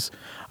it is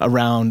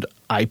around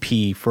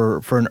IP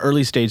for an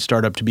early stage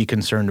startup to be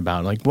concerned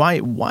about? Like,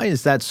 why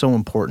is that so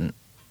important?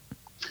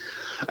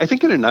 I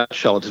think in a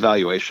nutshell, it's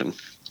valuation.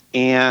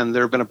 And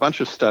there have been a bunch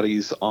of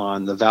studies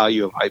on the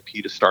value of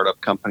IP to startup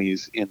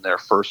companies in their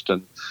first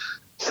and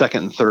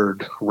second and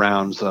third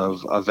rounds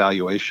of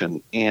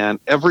evaluation. And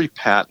every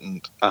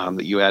patent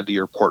that you add to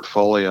your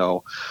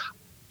portfolio,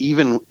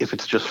 even if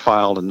it's just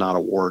filed and not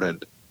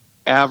awarded,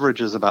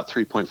 averages about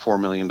 $3.4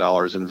 million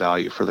in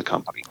value for the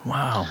company.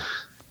 Wow.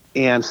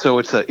 And so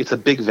it's a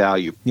big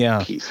value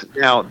Yeah. piece.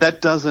 Now,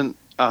 that doesn't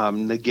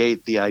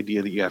negate the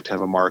idea that you have to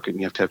have a market and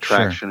you have to have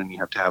traction and you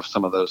have to have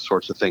some of those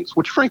sorts of things,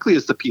 which frankly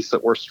is the piece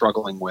that we're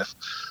struggling with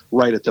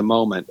right at the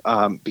moment,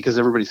 because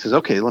everybody says,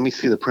 okay, let me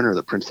see the printer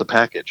that prints the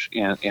package.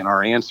 And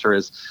our answer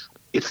is,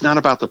 it's not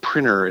about the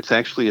printer. It's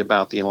actually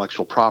about the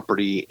intellectual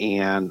property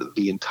and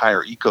the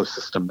entire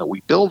ecosystem that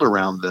we build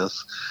around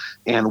this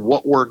and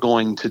what we're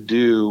going to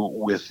do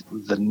with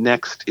the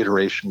next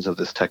iterations of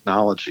this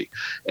technology.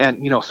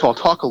 And, so I'll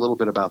talk a little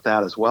bit about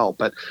that as well.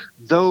 But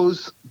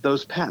those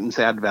patents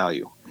add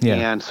value. Yeah.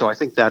 And so I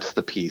think that's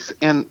the piece.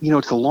 And,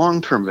 it's a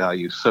long-term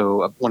value.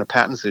 So when a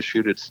patent's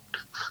issued, it's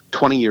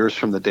 20 years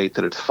from the date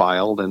that it's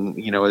filed.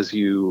 And, as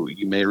you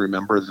may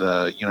remember,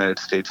 the United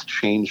States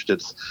changed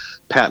its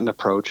patent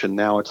approach, and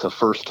now it's a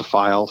first to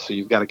file. So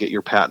you've got to get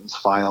your patents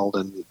filed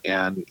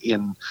and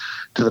in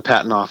to the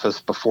patent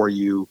office before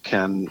you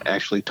can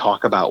actually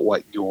talk about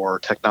what your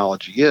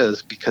technology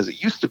is, because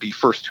it used to be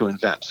first to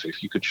invent. So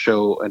if you could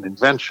show an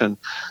invention,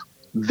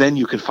 then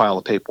you could file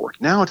the paperwork.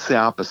 Now it's the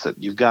opposite.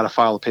 You've got to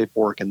file the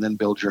paperwork and then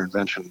build your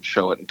invention and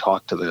show it and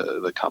talk to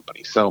the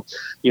company. So,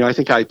 I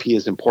think IP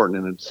is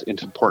important, and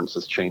its importance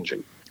is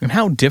changing. And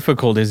how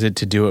difficult is it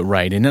to do it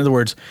right? In other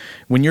words,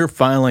 when you're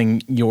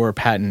filing your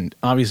patent,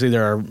 obviously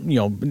there are,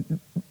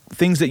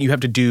 things that you have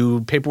to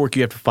do, paperwork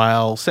you have to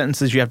file,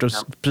 sentences you have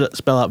to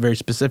spell out very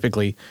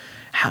specifically.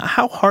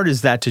 How hard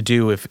is that to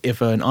do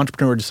if an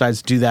entrepreneur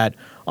decides to do that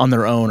on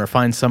their own or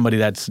find somebody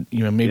that's,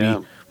 maybe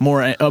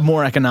a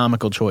more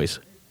economical choice?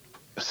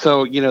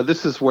 So,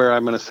 this is where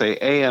I'm going to say,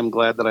 A, I'm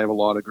glad that I have a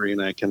law degree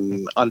and I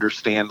can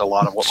understand a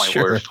lot of what my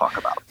lawyers talk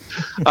about.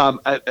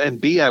 And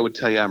B, I would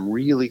tell you, I'm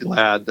really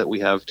glad that we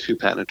have two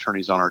patent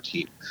attorneys on our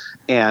team.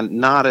 And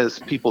not as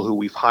people who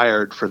we've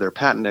hired for their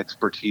patent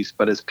expertise,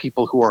 but as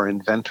people who are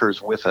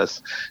inventors with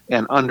us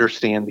and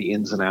understand the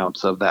ins and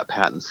outs of that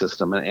patent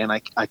system. And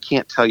I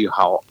can't tell you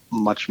how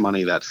much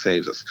money that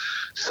saves us.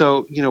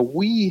 So,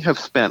 we have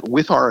spent,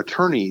 with our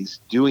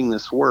attorneys doing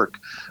this work,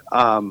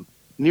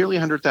 nearly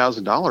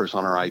 $100,000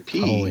 on our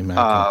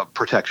IP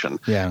protection.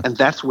 Yeah. And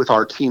that's with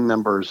our team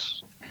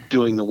members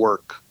doing the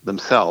work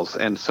themselves.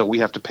 And so we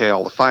have to pay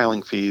all the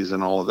filing fees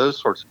and all of those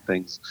sorts of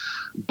things,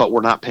 but we're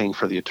not paying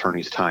for the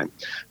attorney's time.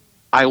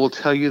 I will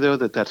tell you, though,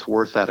 that that's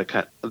worth that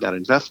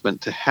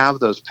investment to have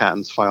those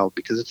patents filed,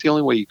 because it's the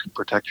only way you can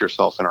protect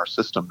yourself in our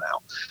system now.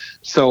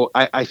 So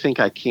I think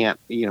I can't,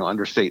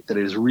 understate that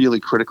it is really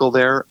critical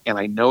there. And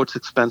I know it's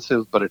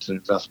expensive, but it's an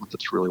investment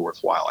that's really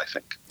worthwhile, I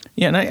think.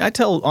 Yeah, and I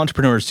tell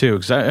entrepreneurs too,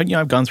 because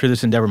I've gone through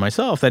this endeavor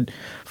myself, that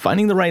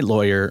finding the right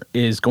lawyer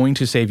is going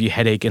to save you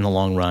headache in the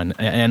long run.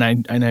 And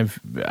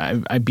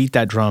I beat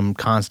that drum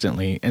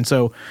constantly. And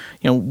so,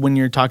 when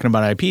you're talking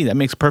about IP, that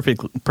makes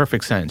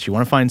perfect sense. You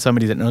want to find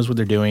somebody that knows what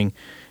they're doing,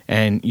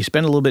 and you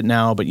spend a little bit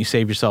now, but you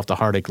save yourself the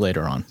heartache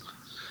later on.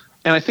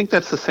 And I think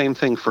that's the same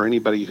thing for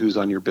anybody who's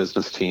on your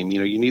business team.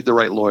 You need the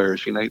right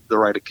lawyers, you need the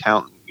right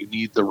accountant, you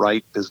need the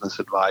right business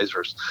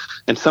advisors.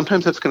 And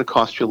sometimes that's going to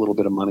cost you a little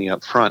bit of money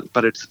up front,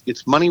 but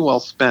it's money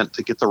well spent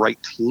to get the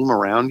right team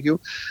around you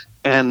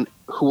and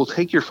who will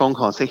take your phone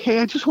call and say, hey,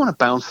 I just want to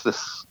bounce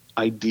this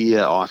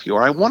idea off you,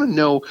 or I want to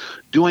know,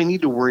 do I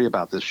need to worry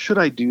about this? Should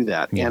I do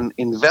that? Yeah. And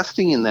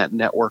investing in that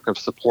network of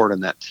support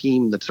and that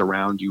team that's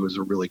around you is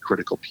a really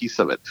critical piece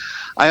of it.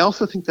 I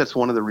also think that's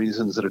one of the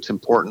reasons that it's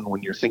important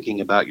when you're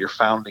thinking about your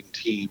founding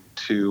team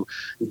to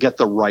get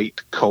the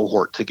right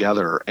cohort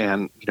together.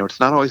 And, it's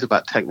not always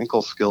about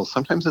technical skills.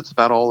 Sometimes it's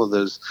about all of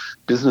those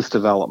business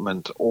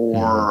development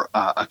or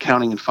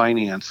accounting and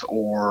finance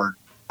or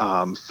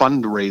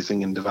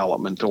fundraising and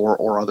development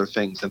or other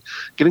things. And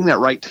getting that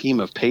right team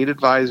of paid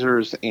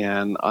advisors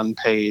and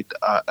unpaid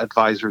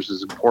advisors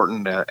is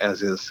important,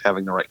 as is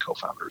having the right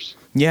co-founders.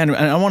 Yeah, and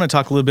I want to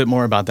talk a little bit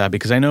more about that,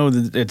 because I know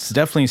that it's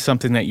definitely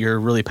something that you're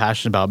really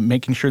passionate about,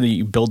 making sure that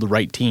you build the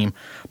right team.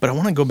 But I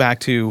want to go back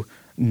to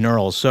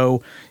Knurl.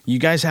 So you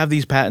guys have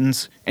these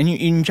patents, and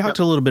you talked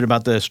a little bit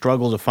about the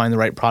struggle to find the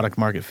right product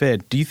market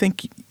fit.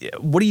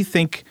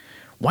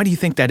 Why do you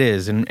think that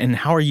is, and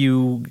how are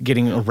you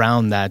getting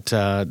around that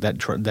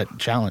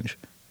challenge?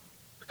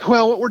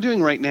 Well, what we're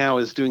doing right now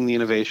is doing the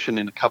innovation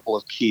in a couple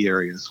of key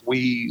areas.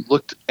 We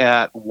looked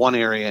at one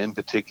area in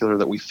particular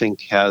that we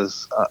think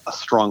has a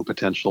strong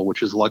potential,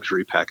 which is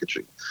luxury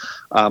packaging.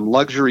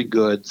 Luxury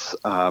goods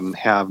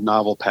have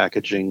novel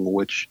packaging,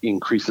 which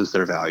increases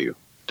their value,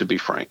 to be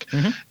frank.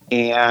 Mm-hmm.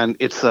 And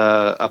it's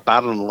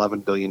about an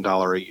 $11 billion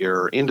a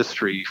year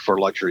industry for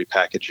luxury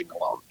packaging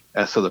alone.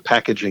 So the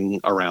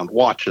packaging around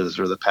watches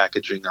or the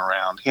packaging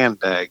around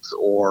handbags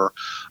or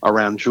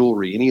around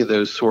jewelry, any of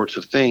those sorts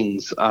of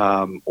things,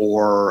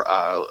 or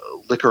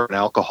liquor and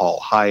alcohol,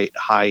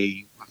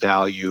 high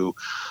value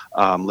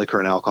liquor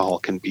and alcohol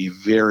can be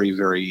very,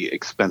 very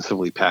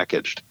expensively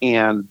packaged,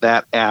 and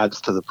that adds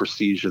to the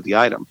prestige of the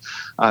item.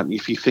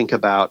 If you think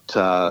about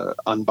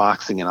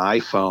unboxing an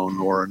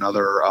iPhone or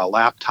another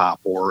laptop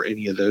or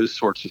any of those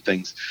sorts of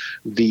things,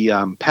 the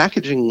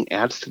packaging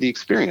adds to the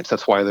experience.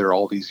 That's why there are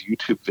all these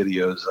YouTube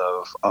videos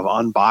of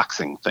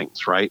unboxing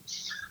things, right?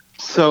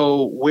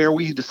 So where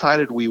we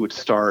decided we would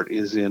start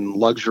is in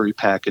luxury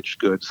packaged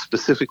goods,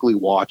 specifically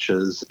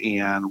watches,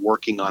 and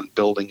working on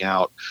building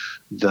out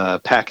the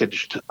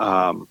packaged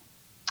box,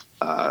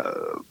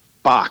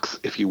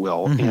 if you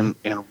will, and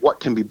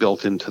what can be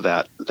built into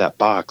that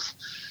box.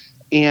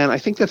 And I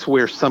think that's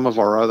where some of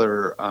our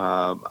other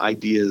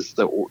ideas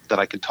that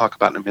I could talk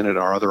about in a minute,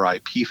 our other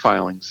IP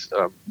filings,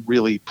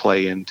 really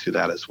play into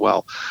that as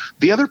well.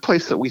 The other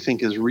place that we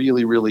think is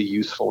really, really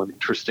useful and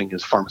interesting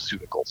is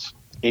pharmaceuticals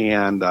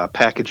and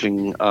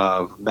packaging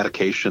of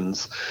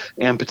medications,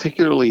 and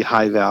particularly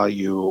high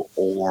value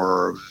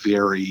or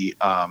very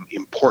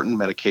important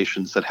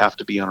medications that have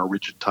to be on a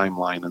rigid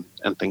timeline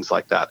and things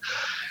like that.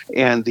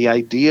 And the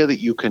idea that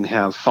you can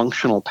have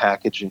functional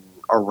packaging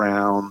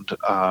around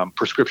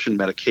prescription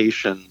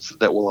medications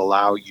that will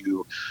allow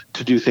you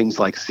to do things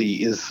like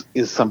see, is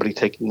somebody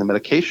taking the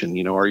medication?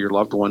 Are your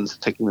loved ones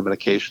taking the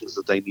medications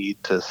that they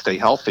need to stay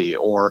healthy?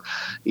 Or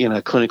in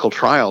a clinical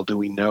trial, do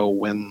we know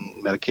when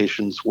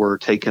medications were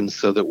taken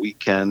so that we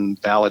can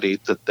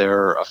validate that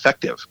they're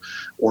effective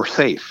or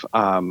safe?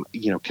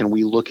 Can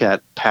we look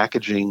at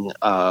packaging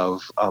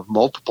of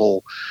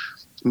multiple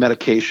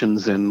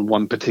medications in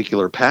one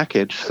particular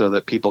package so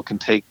that people can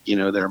take,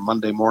 their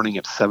Monday morning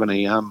at 7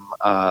 a.m.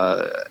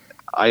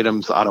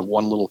 Items out of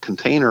one little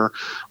container,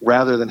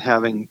 rather than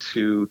having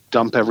to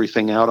dump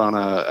everything out on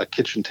a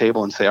kitchen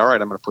table and say, all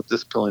right, I'm going to put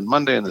this pill in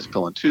Monday and this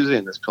pill in Tuesday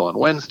and this pill in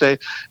Wednesday.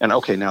 And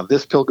okay, now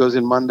this pill goes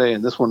in Monday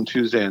and this one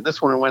Tuesday and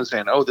this one on Wednesday.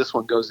 And this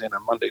one goes in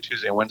on Monday,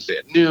 Tuesday, and Wednesday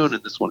at noon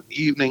and this one in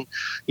the evening.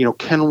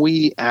 Can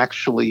we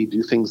actually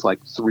do things like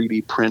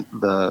 3D print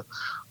the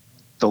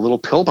little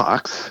pill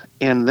box,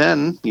 and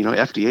then,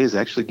 FDA has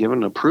actually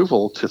given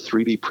approval to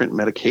 3D print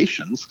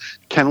medications.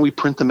 Can we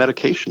print the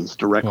medications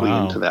directly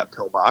into that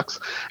pill box?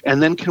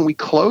 And then can we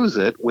close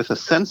it with a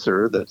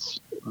sensor that's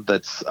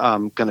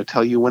going to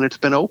tell you when it's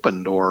been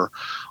opened or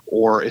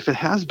if it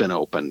has been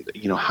opened?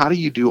 How do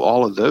you do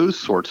all of those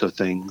sorts of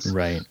things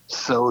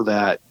so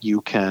that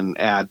you can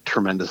add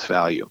tremendous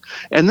value?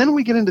 And then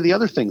we get into the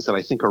other things that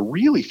I think are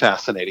really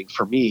fascinating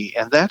for me,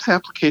 and that's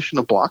application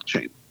of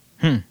blockchain.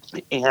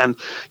 And,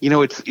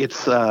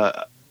 it's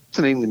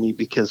fascinating to me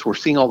because we're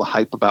seeing all the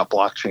hype about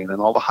blockchain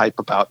and all the hype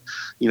about,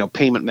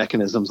 payment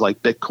mechanisms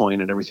like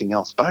Bitcoin and everything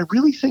else. But I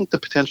really think the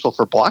potential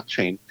for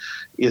blockchain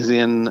is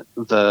in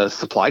the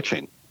supply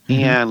chain.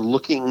 And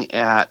looking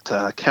at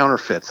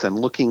counterfeits and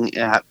looking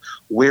at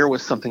where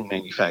was something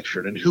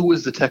manufactured and who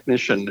was the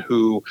technician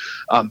who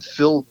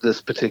filled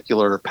this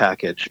particular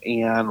package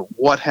and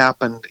what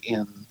happened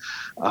in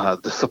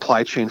the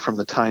supply chain from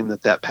the time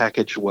that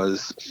package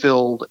was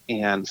filled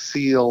and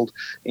sealed,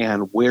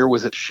 and where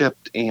was it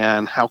shipped,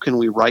 and how can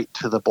we write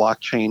to the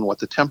blockchain what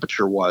the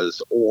temperature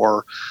was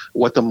or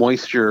what the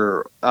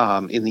moisture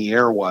in the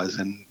air was,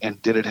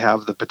 and did it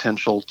have the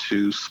potential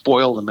to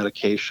spoil the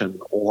medication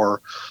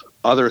or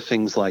other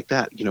things like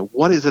that.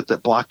 What is it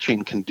that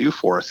blockchain can do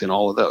for us in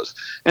all of those?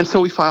 And so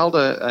we filed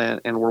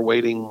and we're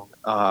waiting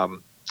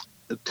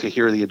to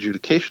hear the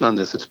adjudication on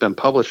this. It's been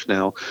published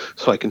now,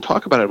 so I can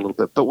talk about it a little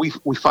bit. But we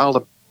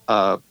filed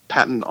a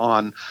patent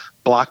on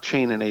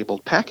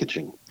blockchain-enabled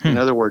packaging. In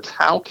other words,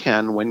 how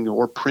can, when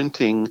you're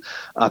printing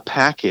a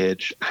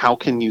package, how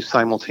can you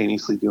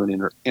simultaneously do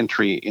an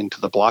entry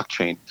into the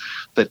blockchain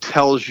that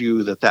tells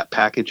you that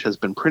package has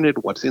been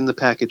printed, what's in the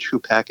package, who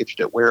packaged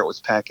it, where it was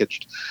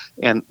packaged,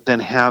 and then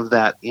have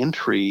that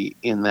entry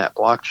in that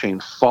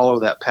blockchain follow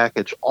that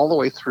package all the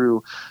way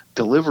through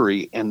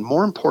delivery. And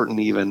more important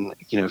even,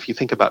 if you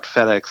think about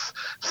FedEx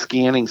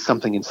scanning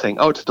something and saying,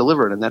 it's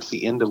delivered, and that's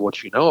the end of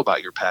what you know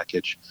about your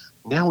package.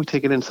 Now we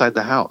take it inside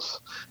the house.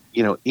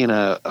 In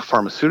a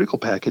pharmaceutical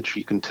package,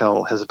 you can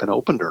tell, has it been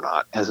opened or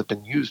not? Has it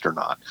been used or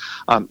not?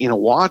 In a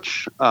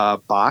watch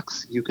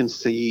box, you can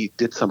see,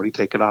 did somebody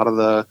take it out of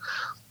the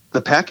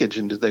package,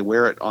 and did they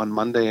wear it on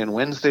Monday and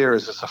Wednesday, or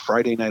is this a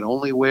Friday night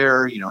only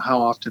wear? How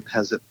often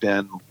has it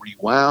been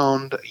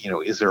rewound?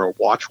 Is there a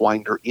watch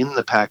winder in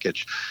the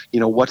package?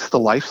 What's the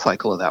life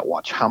cycle of that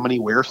watch? How many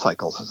wear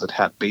cycles has it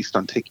had based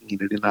on taking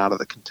it in and out of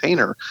the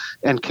container?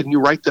 And can you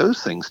write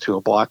those things to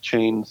a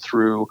blockchain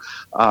through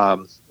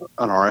an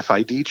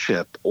RFID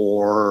chip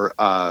or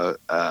a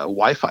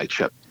Wi-Fi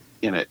chip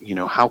in it?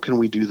 How can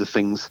we do the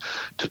things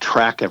to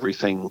track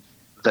everything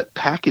that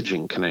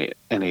packaging can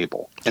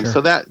enable? And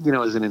so that,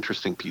 is an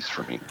interesting piece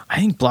for me.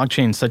 I think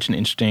blockchain is such an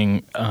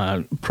interesting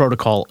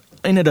protocol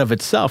in and of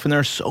itself, and there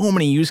are so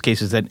many use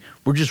cases that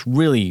we're just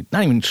really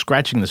not even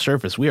scratching the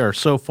surface. We are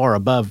so far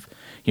above,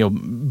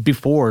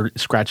 before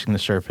scratching the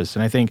surface.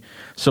 And I think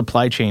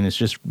supply chain is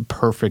just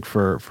perfect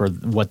for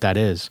what that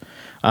is.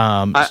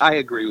 I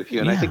agree with you,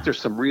 and yeah. I think there's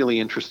some really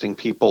interesting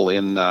people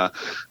in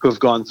who have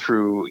gone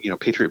through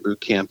Patriot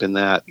Boot Camp. In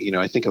that,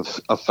 I think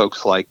of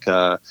folks like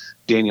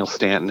Daniel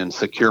Stanton in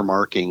Secure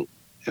Marking,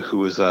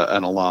 who is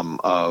an alum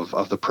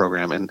of the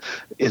program and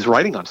is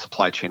writing on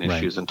supply chain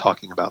issues and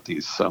talking about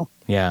these. So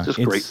yeah,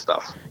 just great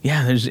stuff.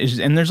 Yeah,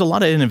 there's a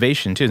lot of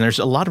innovation too, and there's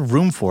a lot of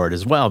room for it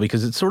as well,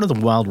 because it's sort of the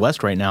Wild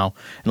West right now,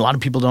 and a lot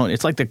of people don't.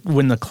 It's like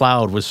when the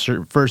cloud was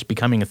first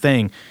becoming a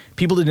thing,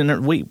 people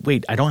didn't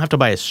wait. I don't have to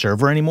buy a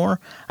server anymore.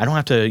 I don't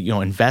have to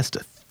invest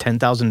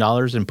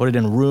 $10,000 and put it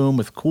in a room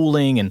with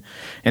cooling,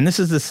 and this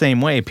is the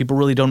same way. People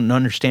really don't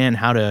understand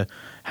how to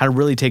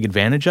really take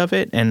advantage of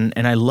it, and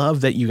I love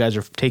that you guys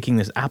are taking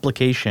this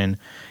application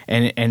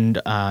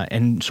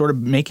and sort of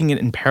making it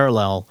in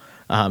parallel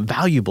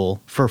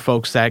valuable for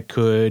folks that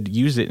could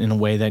use it in a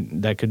way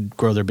that could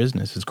grow their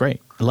business. It's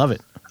great. I love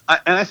it.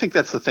 And I think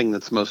that's the thing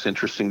that's most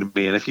interesting to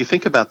me. And if you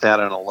think about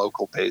that on a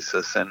local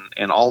basis,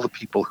 and all the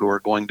people who are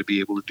going to be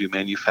able to do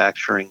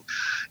manufacturing,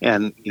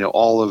 and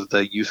all of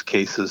the use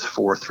cases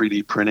for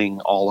 3D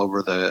printing all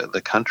over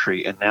the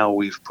country, and now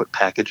we've put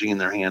packaging in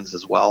their hands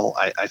as well,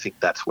 I think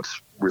that's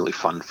what's really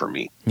fun for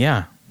me.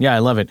 Yeah, I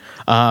love it.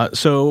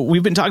 So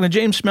we've been talking to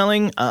James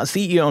Schmeling,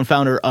 CEO and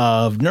founder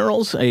of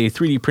Knurls, a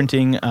 3D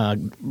printing,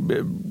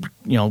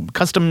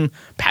 custom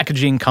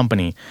packaging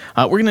company.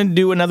 We're going to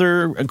do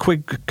another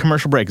quick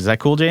commercial break. Is that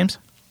cool, James?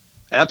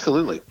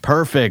 Absolutely.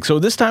 Perfect. So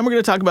this time we're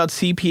going to talk about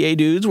CPA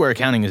dudes, where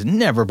accounting is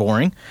never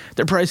boring.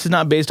 Their price is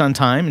not based on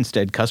time.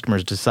 Instead,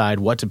 customers decide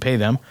what to pay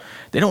them.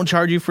 They don't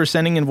charge you for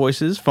sending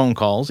invoices, phone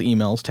calls,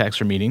 emails, texts,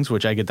 or meetings,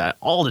 which I get that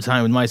all the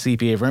time with my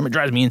CPA firm. It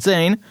drives me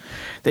insane.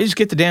 They just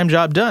get the damn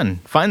job done.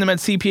 Find them at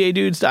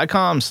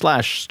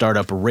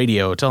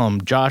cpadudes.com/startupradio. Tell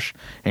them Josh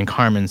and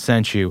Carmen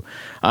sent you.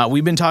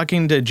 We've been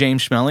talking to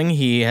James Schmeling.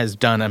 He has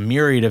done a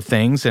myriad of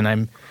things, and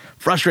I'm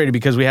frustrated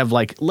because we have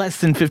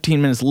less than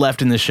 15 minutes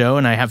left in the show,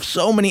 and I have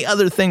so many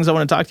other things I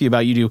want to talk to you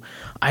about. You do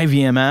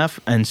IVMF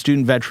and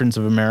Student Veterans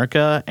of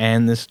America,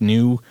 and this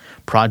new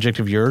project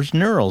of yours,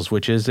 Knurls,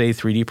 which is a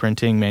 3D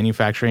printing,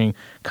 manufacturing,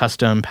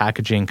 custom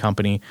packaging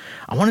company.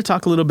 I want to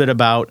talk a little bit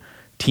about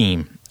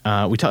team.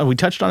 We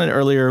touched on it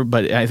earlier,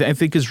 but I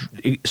think is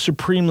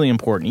supremely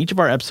important. Each of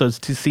our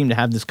episodes seem to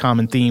have this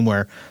common theme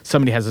where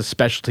somebody has a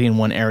specialty in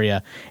one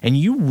area, and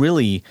you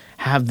really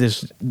have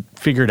this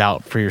figured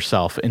out for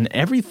yourself. And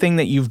everything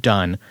that you've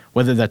done,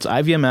 whether that's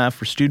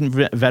IVMF or Student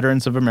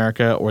Veterans of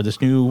America or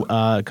this new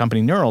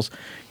company Knurls,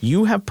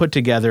 you have put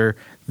together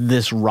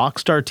this rock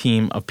star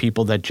team of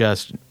people that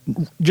just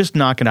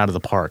knock it out of the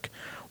park.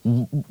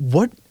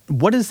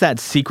 What is that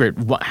secret?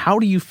 How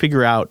do you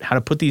figure out how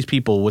to put these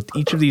people with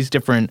each of these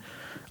different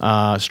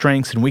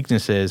strengths and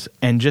weaknesses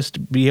and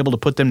just be able to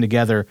put them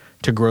together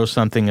to grow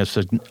something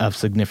of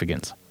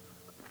significance?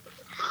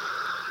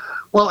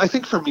 Well, I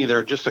think for me, there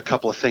are just a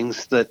couple of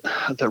things that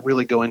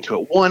really go into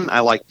it. One,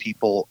 I like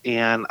people,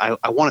 and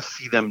I want to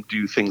see them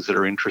do things that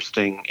are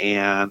interesting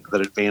and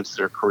that advance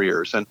their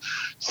careers. And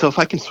so if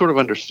I can sort of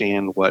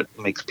understand what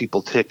makes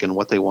people tick and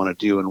what they want to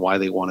do and why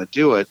they want to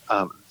do it,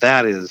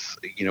 that is,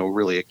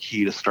 really a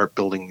key to start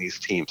building these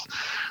teams.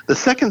 The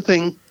second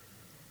thing,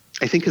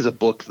 I think, is a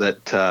book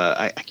that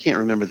I can't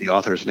remember the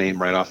author's name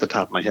right off the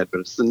top of my head, but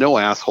it's the No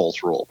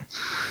Assholes Rule.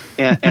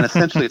 And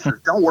essentially it's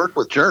don't work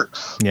with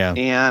jerks. Yeah.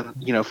 And,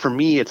 for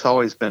me, it's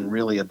always been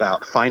really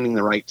about finding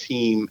the right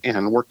team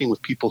and working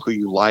with people who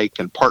you like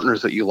and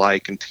partners that you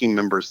like and team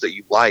members that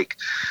you like.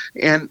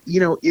 And,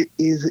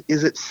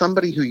 is it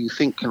somebody who you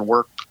think can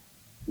work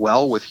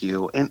well with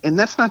you? And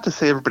that's not to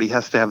say everybody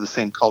has to have the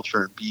same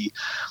culture and be,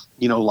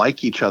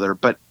 like each other,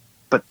 but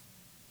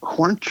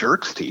who aren't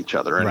jerks to each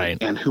other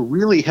and who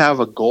really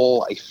have a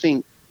goal, I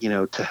think,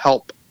 to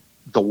help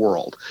the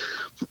world.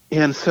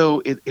 And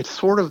so it's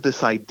sort of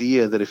this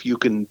idea that if you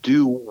can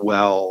do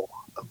well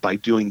by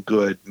doing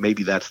good,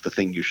 maybe that's the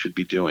thing you should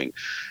be doing.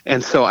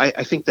 And so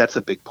I think that's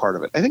a big part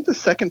of it. I think the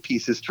second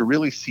piece is to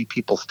really see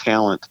people's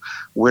talent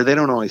where they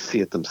don't always see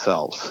it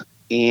themselves.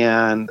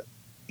 And,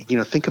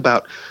 think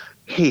about,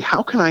 hey,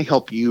 how can I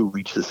help you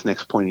reach this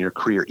next point in your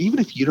career, even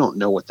if you don't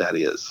know what that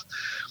is?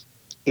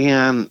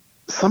 And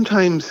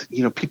sometimes,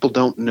 people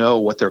don't know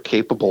what they're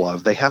capable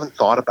of. They haven't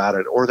thought about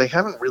it, or they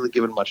haven't really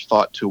given much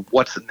thought to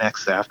what's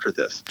next after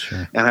this.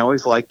 Sure. And I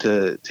always like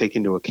to take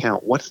into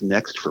account what's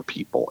next for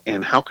people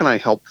and how can I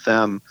help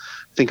them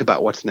think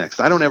about what's next.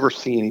 I don't ever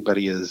see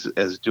anybody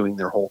as doing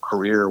their whole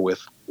career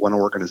with one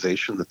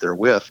organization that they're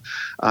with.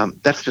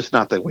 That's just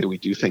not the way we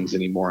do things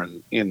anymore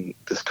in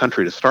this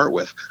country to start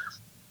with.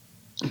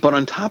 But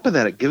on top of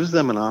that, it gives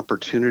them an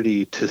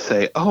opportunity to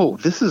say, oh,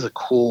 this is a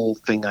cool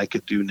thing I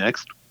could do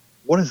next.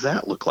 What does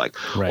that look like?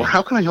 Right. Or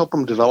how can I help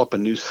them develop a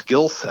new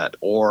skill set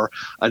or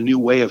a new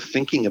way of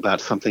thinking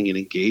about something and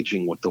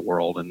engaging with the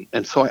world?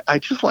 And so I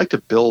just like to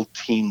build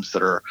teams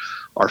that are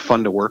are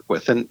fun to work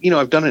with. And,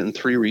 I've done it in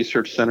 3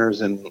 research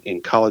centers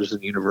in colleges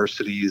and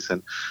universities.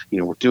 And,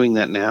 we're doing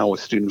that now with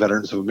Student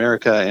Veterans of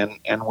America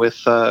and with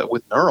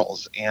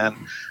NERLS. And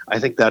I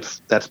think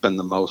that's been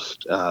the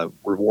most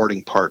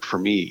rewarding part for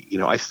me.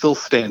 I still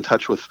stay in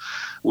touch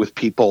with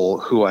people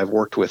who I've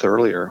worked with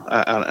earlier.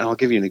 And I'll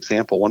give you an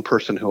example. One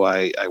person who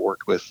I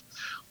worked with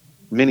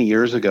many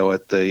years ago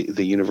at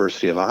the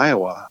University of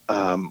Iowa,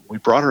 we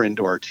brought her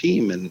into our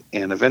team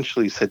and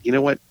eventually said, you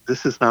know what,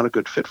 this is not a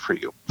good fit for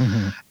you.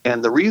 Mm-hmm.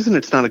 And the reason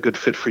it's not a good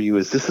fit for you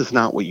is this is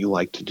not what you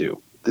like to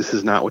do. This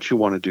is not what you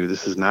want to do.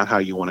 This is not how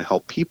you want to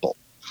help people.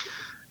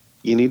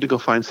 You need to go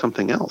find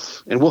something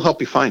else, and we'll help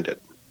you find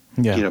it.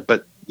 Yeah.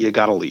 But you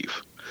got to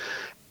leave.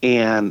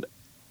 And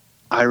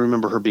I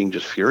remember her being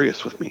just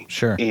furious with me.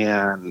 Sure.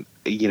 And,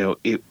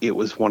 it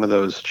was one of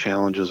those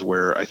challenges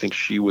where I think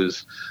she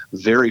was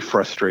very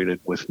frustrated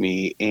with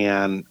me.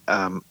 And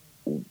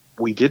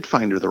we did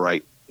find her the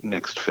right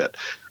next fit.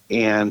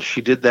 And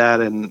she did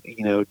that. And,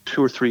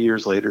 2 or 3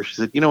 years later, she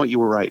said, you know what, you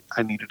were right.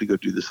 I needed to go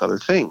do this other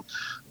thing,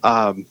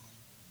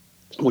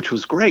 which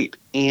was great.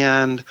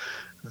 And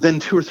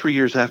then 2 or 3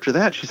 years after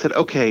that, she said,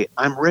 okay,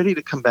 I'm ready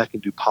to come back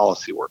and do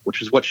policy work,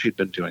 which is what she'd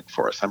been doing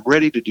for us. I'm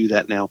ready to do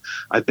that now.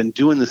 I've been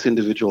doing this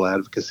individual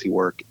advocacy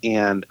work,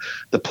 and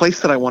the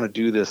place that I want to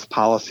do this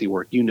policy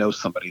work,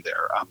 somebody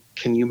there.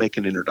 Can you make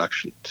an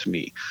introduction to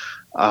me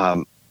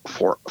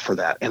for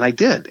that? And I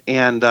did.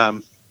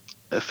 And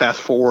fast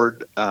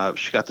forward,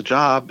 she got the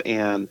job,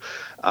 and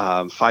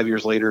 5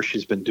 years later,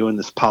 she's been doing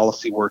this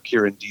policy work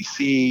here in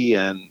D.C.,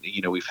 and,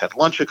 we've had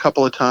lunch a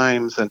couple of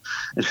times, and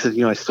she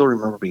said, I still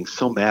remember being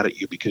so mad at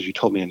you because you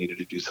told me I needed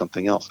to do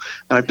something else.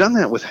 And I've done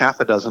that with 6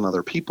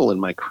 other people in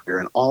my career,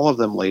 and all of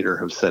them later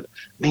have said,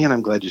 man,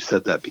 I'm glad you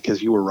said that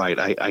because you were right.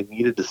 I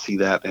needed to see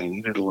that, and I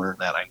needed to learn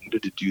that. I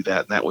needed to do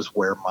that, and that was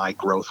where my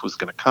growth was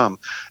going to come,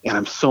 and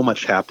I'm so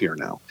much happier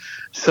now.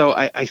 So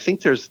I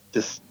think there's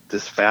this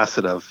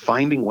facet of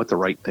finding what the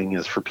right thing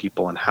is for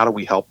people and how do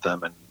we help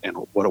them and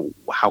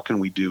how can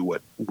we do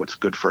what's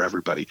good for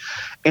everybody.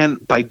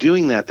 And by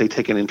doing that, they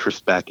take an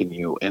interest back in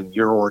you and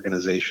your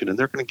organization, and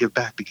they're going to give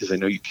back because they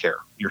know you care.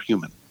 You're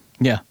human.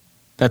 Yeah.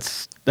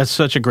 That's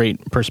such a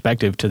great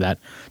perspective to that.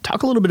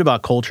 Talk a little bit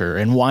about culture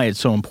and why it's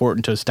so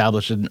important to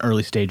establish at an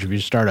early stage of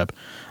your startup.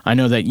 I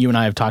know that you and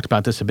I have talked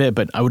about this a bit,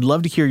 but I would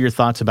love to hear your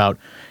thoughts about,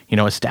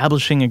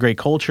 establishing a great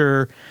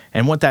culture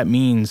and what that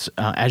means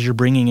as you're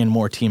bringing in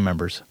more team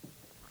members.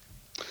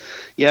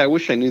 Yeah, I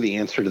wish I knew the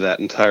answer to that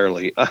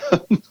entirely.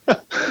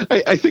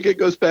 I think it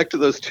goes back to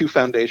those 2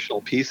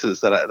 foundational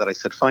pieces that I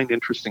said. Find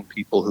interesting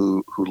people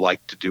who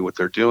like to do what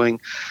they're doing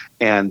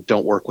and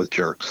don't work with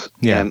jerks.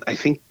 Yeah. And I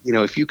think,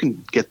 if you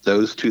can get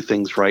those 2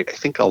 things right, I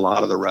think a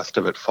lot of the rest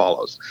of it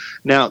follows.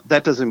 Now,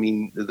 that doesn't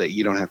mean that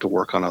you don't have to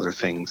work on other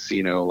things,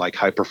 like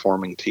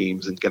high-performing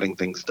teams and getting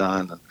things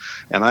done.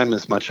 And I'm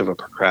as much of a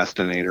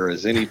procrastinator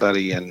as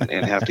anybody and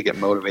have to get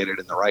motivated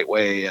in the right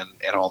way and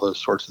all those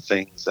sorts of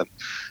things. And,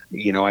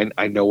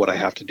 I know what I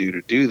have to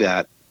do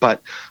that.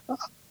 But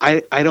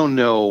I don't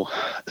know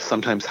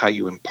sometimes how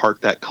you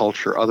impart that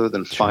culture other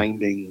than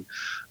finding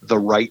the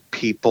right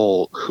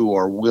people who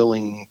are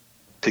willing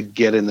to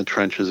get in the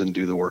trenches and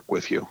do the work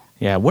with you.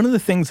 Yeah, one of the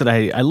things that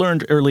I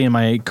learned early in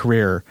my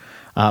career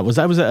was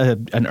I was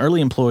an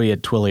early employee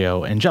at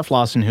Twilio, and Jeff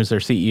Lawson, who's their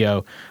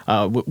CEO,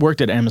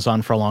 worked at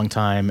Amazon for a long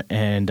time,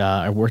 and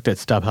I worked at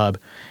StubHub.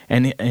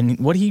 And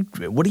what he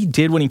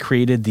did when he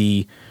created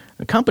the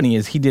company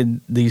is he did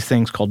these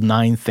things called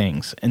 9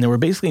 things. And there were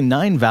basically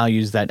 9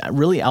 values that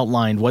really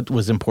outlined what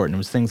was important. It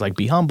was things like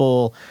be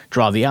humble,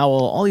 draw the owl,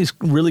 all these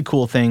really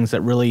cool things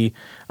that really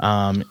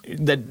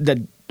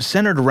that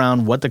centered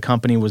around what the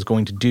company was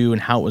going to do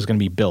and how it was going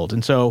to be built.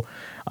 And so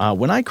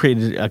when I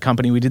created a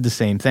company, we did the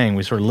same thing.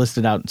 We sort of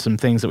listed out some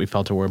things that we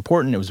felt were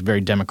important. It was a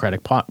very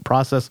democratic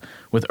process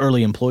with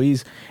early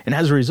employees. And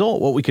as a result,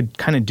 what we could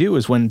kind of do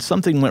is when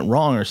something went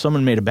wrong or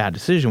someone made a bad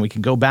decision, we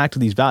could go back to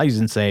these values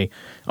and say,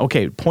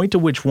 okay, point to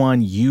which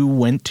one you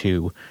went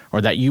to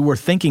or that you were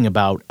thinking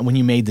about when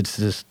you made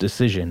this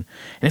decision.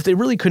 And if they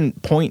really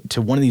couldn't point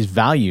to one of these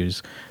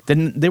values,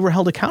 then they were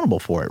held accountable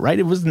for it, right?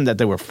 It wasn't that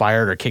they were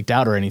fired or kicked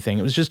out or anything.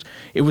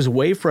 It was a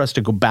way for us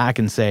to go back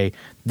and say,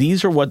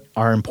 these are what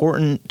are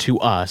important to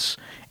us,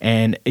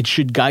 and it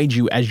should guide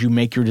you as you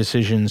make your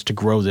decisions to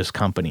grow this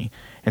company.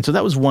 And so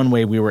that was one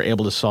way we were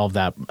able to solve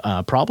that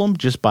problem,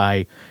 just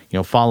by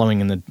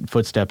following in the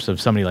footsteps of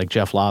somebody like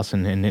Jeff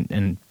Lawson,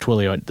 and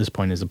Twilio at this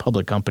point is a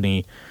public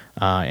company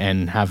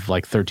and have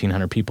like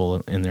 1,300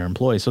 people in their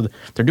employees. So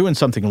they're doing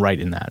something right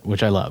in that,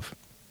 which I love.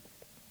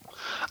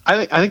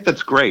 I think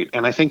that's great.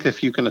 And I think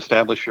if you can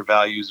establish your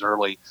values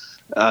early,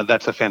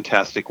 that's a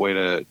fantastic way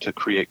to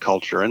create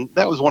culture. And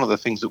that was one of the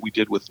things that we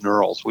did with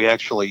NERLS. We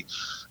actually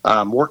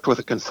worked with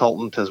a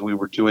consultant as we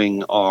were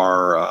doing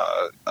our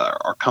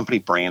company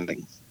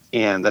branding.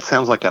 And that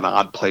sounds like an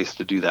odd place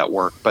to do that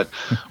work. But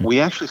we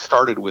actually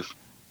started with,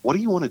 what do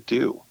you want to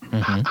do?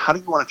 Mm-hmm. How do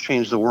you want to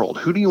change the world?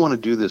 Who do you want to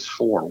do this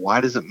for?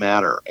 Why does it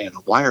matter? And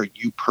why are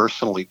you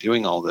personally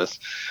doing all this?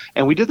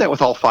 And we did that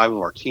with all 5 of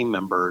our team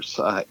members.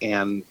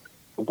 And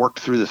worked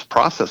through this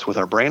process with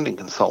our branding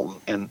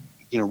consultant and,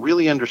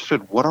 really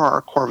understood what are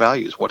our core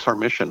values, what's our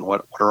mission,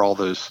 what are all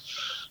those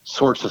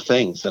sorts of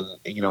things. And,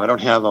 I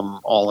don't have them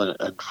all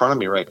in front of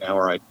me right now,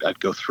 or I'd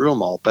go through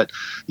them all. But,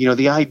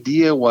 the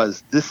idea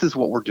was, this is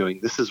what we're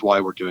doing. This is why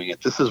we're doing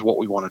it. This is what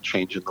we want to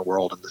change in the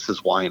world. And this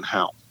is why and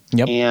how.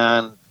 Yep.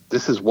 And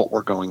this is what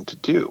we're going to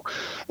do.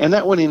 And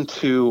that went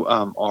into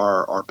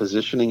our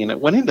positioning, and it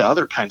went into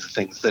other kinds of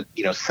things that,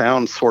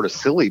 sound sort of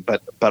silly,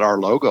 but our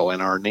logo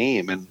and our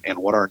name and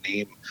what our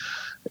name,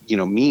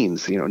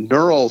 means.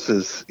 Neurals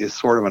is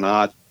sort of an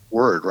odd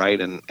word, right?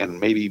 And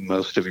maybe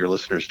most of your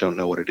listeners don't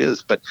know what it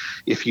is, but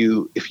if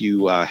you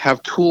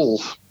have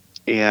tools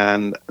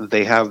and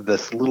they have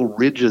this little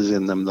ridges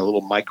in them, the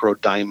little micro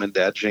diamond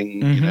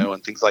etching,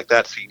 and things like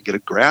that, so you can get a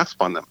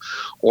grasp on them.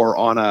 Or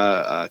on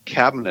a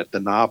cabinet, the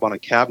knob on a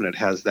cabinet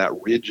has that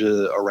ridge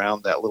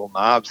around that little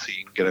knob, so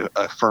you can get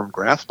a firm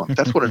grasp on it.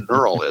 That's what a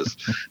knurl is.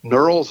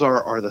 Knurls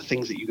are the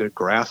things that you get a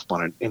grasp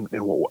on. And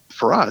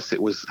for us,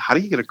 it was, how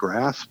do you get a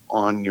grasp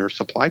on your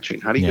supply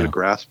chain? How do you get a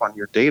grasp on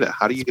your data?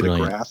 How do you get a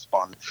grasp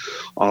on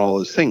all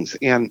those things?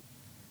 And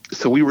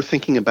so we were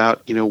thinking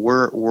about,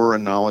 we're a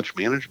knowledge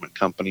management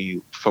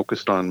company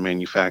focused on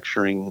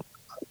manufacturing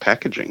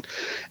packaging.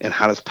 And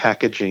how does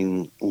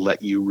packaging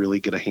let you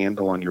really get a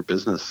handle on your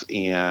business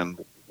and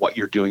what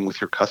you're doing with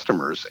your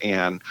customers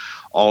and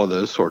all of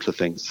those sorts of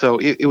things? So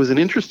it was an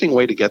interesting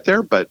way to get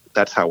there, but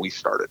that's how we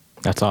started.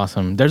 That's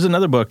awesome. There's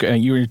another book,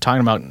 you were talking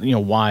about,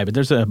 why, but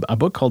there's a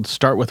book called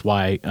Start With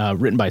Why,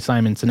 written by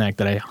Simon Sinek,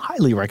 that I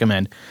highly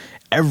recommend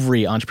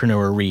every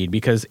entrepreneur read,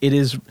 because it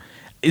is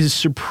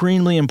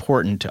supremely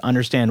important to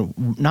understand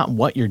not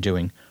what you're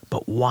doing,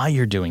 but why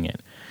you're doing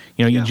it.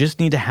 You just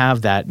need to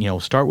have that,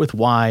 start with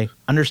why,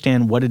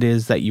 understand what it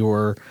is that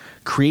you're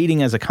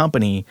creating as a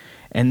company,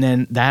 and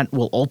then that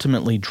will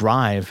ultimately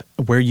drive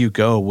where you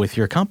go with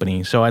your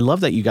company. So I love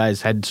that you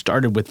guys had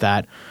started with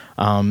that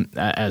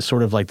as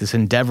sort of like this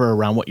endeavor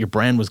around what your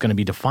brand was going to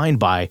be defined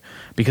by,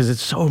 because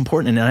it's so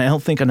important. And I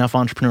don't think enough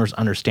entrepreneurs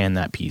understand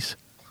that piece.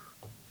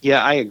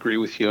 Yeah, I agree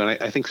with you.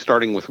 And I think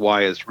starting with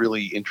why is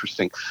really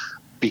interesting.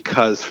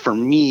 Because for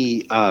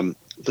me,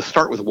 the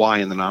start with why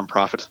in the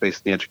nonprofit space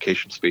and the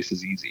education space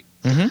is easy.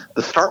 Mm-hmm.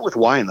 The start with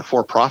why in the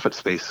for-profit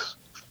space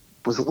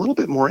was a little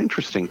bit more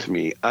interesting to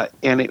me.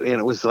 And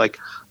it was like,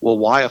 well,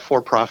 why a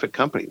for-profit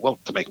company? Well,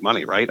 to make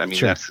money, right? I mean,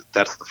 sure.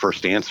 That's the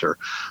first answer.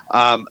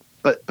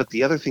 But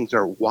the other things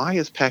are, why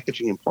is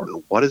packaging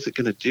important? What is it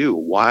going to do?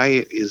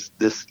 Why is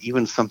this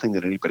even something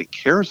that anybody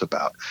cares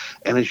about?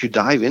 And as you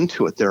dive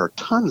into it, there are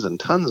tons and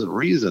tons of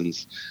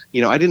reasons.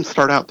 I didn't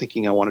start out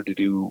thinking I wanted to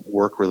do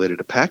work related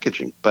to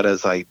packaging, but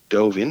as I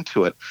dove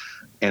into it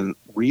and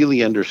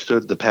really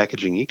understood the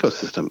packaging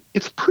ecosystem,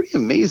 it's pretty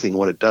amazing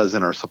what it does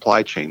in our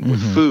supply chain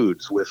with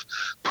foods, with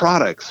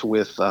products,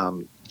 with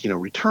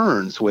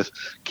returns, with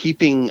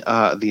keeping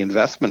the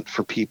investment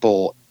for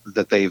people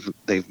that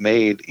they've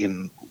made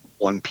in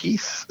one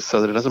piece so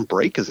that it doesn't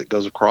break as it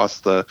goes across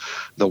the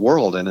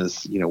world. And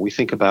as we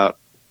think about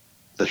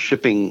the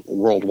shipping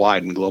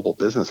worldwide and global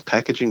business,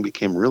 packaging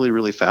became really,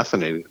 really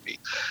fascinating to me.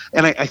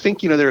 And I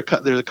think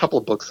there's a couple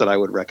of books that I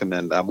would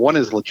recommend. One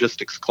is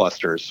Logistics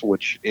Clusters,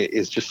 which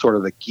is just sort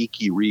of a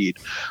geeky read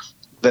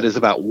that is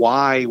about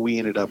why we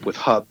ended up with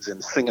hubs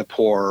in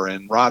Singapore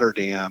and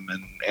Rotterdam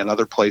and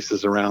other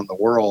places around the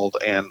world,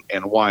 and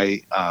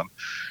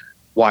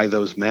why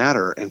those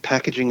matter. And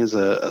packaging is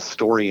a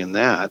story in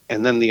that.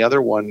 And then the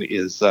other one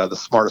is The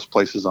Smartest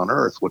Places on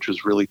Earth, which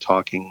is really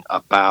talking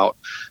about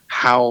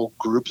how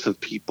groups of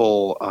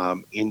people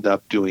end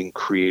up doing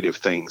creative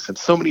things. And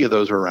so many of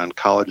those are around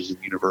colleges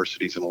and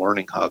universities and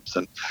learning hubs.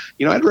 And,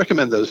 I'd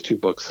recommend those two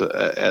books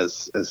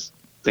as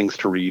things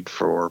to read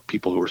for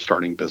people who are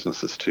starting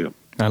businesses too.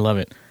 I love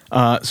it.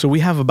 So we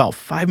have about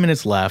 5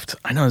 minutes left.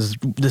 I know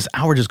this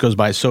hour just goes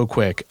by so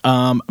quick.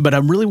 But I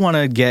really want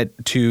to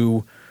get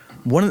to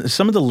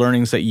some of the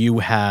learnings that you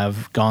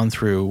have gone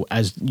through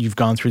as you've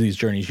gone through these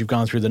journeys. You've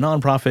gone through the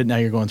nonprofit, now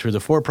you're going through the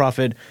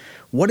for-profit.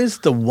 What is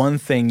the one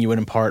thing you would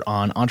impart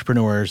on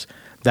entrepreneurs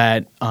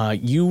that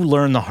you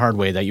learned the hard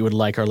way that you would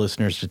like our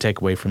listeners to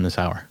take away from this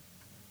hour?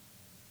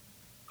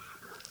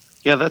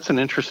 Yeah, that's an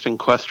interesting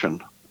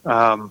question.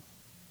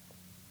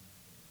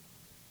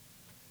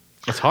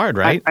 It's hard,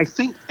 right? I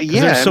think,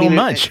 there's so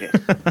much.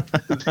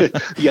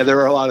 Yeah,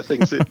 there are a lot of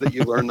things that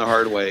you learn the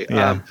hard way.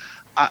 Yeah.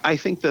 I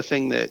think the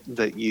thing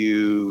that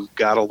you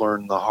got to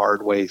learn the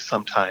hard way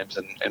sometimes,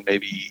 and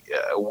maybe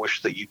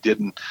wish that you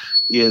didn't,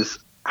 is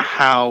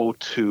how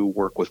to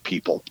work with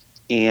people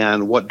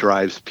and what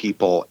drives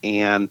people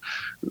and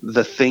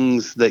the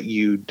things that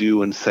you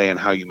do and say and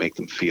how you make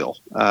them feel.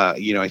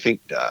 I think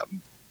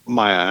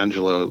Maya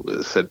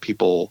Angelou said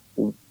people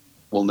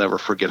will never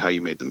forget how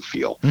you made them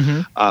feel.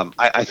 Mm-hmm.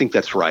 I think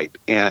that's right.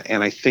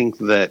 And I think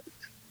that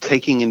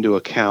taking into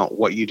account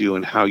what you do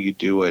and how you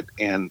do it,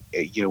 and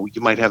you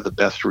might have the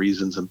best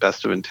reasons and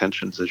best of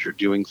intentions as you're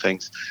doing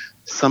things.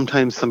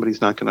 Sometimes somebody's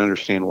not going to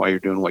understand why you're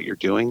doing what you're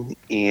doing,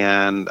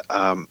 and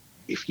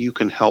if you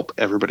can help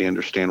everybody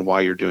understand why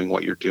you're doing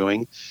what you're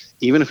doing,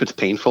 even if it's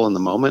painful in the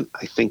moment,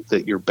 I think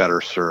that you're better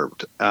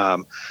served.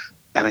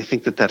 And I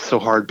think that that's so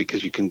hard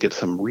because you can get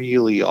some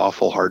really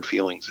awful hard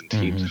feelings in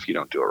teams if you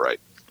don't do it right.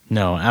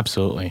 No,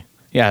 absolutely.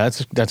 Yeah,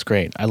 that's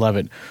great. I love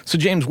it. So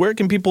James, where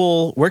can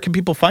people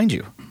find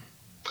you?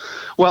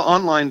 Well,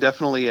 online,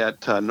 definitely at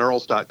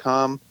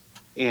Knurls.com.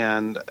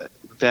 And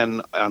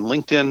then on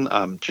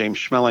LinkedIn, James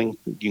Schmeling,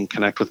 you can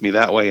connect with me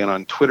that way. And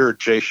on Twitter,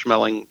 Jay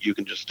Schmeling, you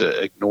can just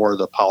ignore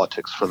the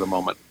politics for the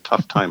moment.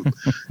 Tough time.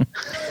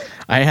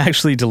 I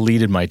actually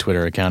deleted my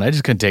Twitter account. I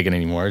just couldn't take it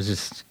anymore.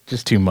 It's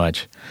just too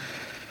much.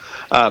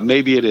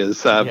 Maybe it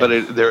is,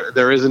 but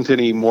there isn't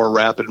any more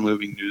rapid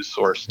moving news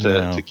source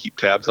to keep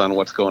tabs on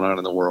what's going on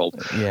in the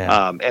world.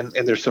 Yeah. And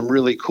there's some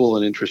really cool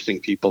and interesting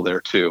people there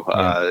too.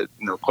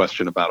 No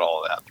question about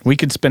all of that. We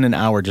could spend an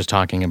hour just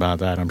talking about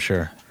that, I'm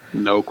sure.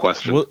 No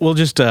question. We'll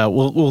just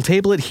we'll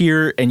table it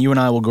here, and you and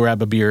I will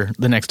grab a beer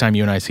the next time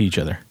you and I see each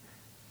other.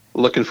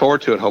 Looking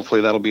forward to it.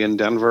 Hopefully that'll be in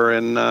Denver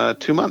in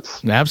 2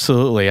 months.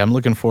 Absolutely. I'm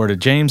looking forward to it.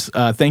 James,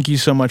 thank you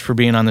so much for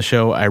being on the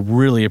show. I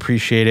really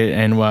appreciate it,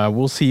 and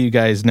we'll see you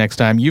guys next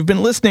time. You've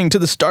been listening to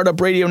the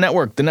Startup Radio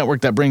Network, the network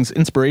that brings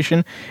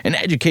inspiration and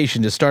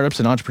education to startups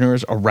and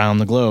entrepreneurs around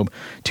the globe.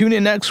 Tune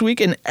in next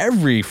week and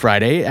every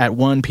Friday at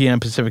 1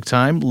 p.m. Pacific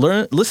Time.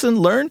 Listen,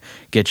 learn,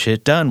 get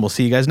shit done. We'll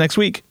see you guys next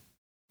week.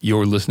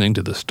 You're listening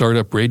to the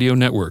Startup Radio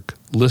Network.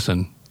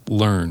 Listen,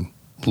 learn,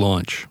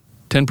 launch.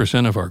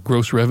 10% of our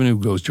gross revenue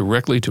goes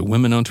directly to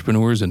women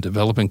entrepreneurs in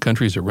developing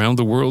countries around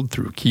the world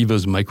through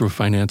Kiva's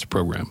microfinance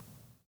program.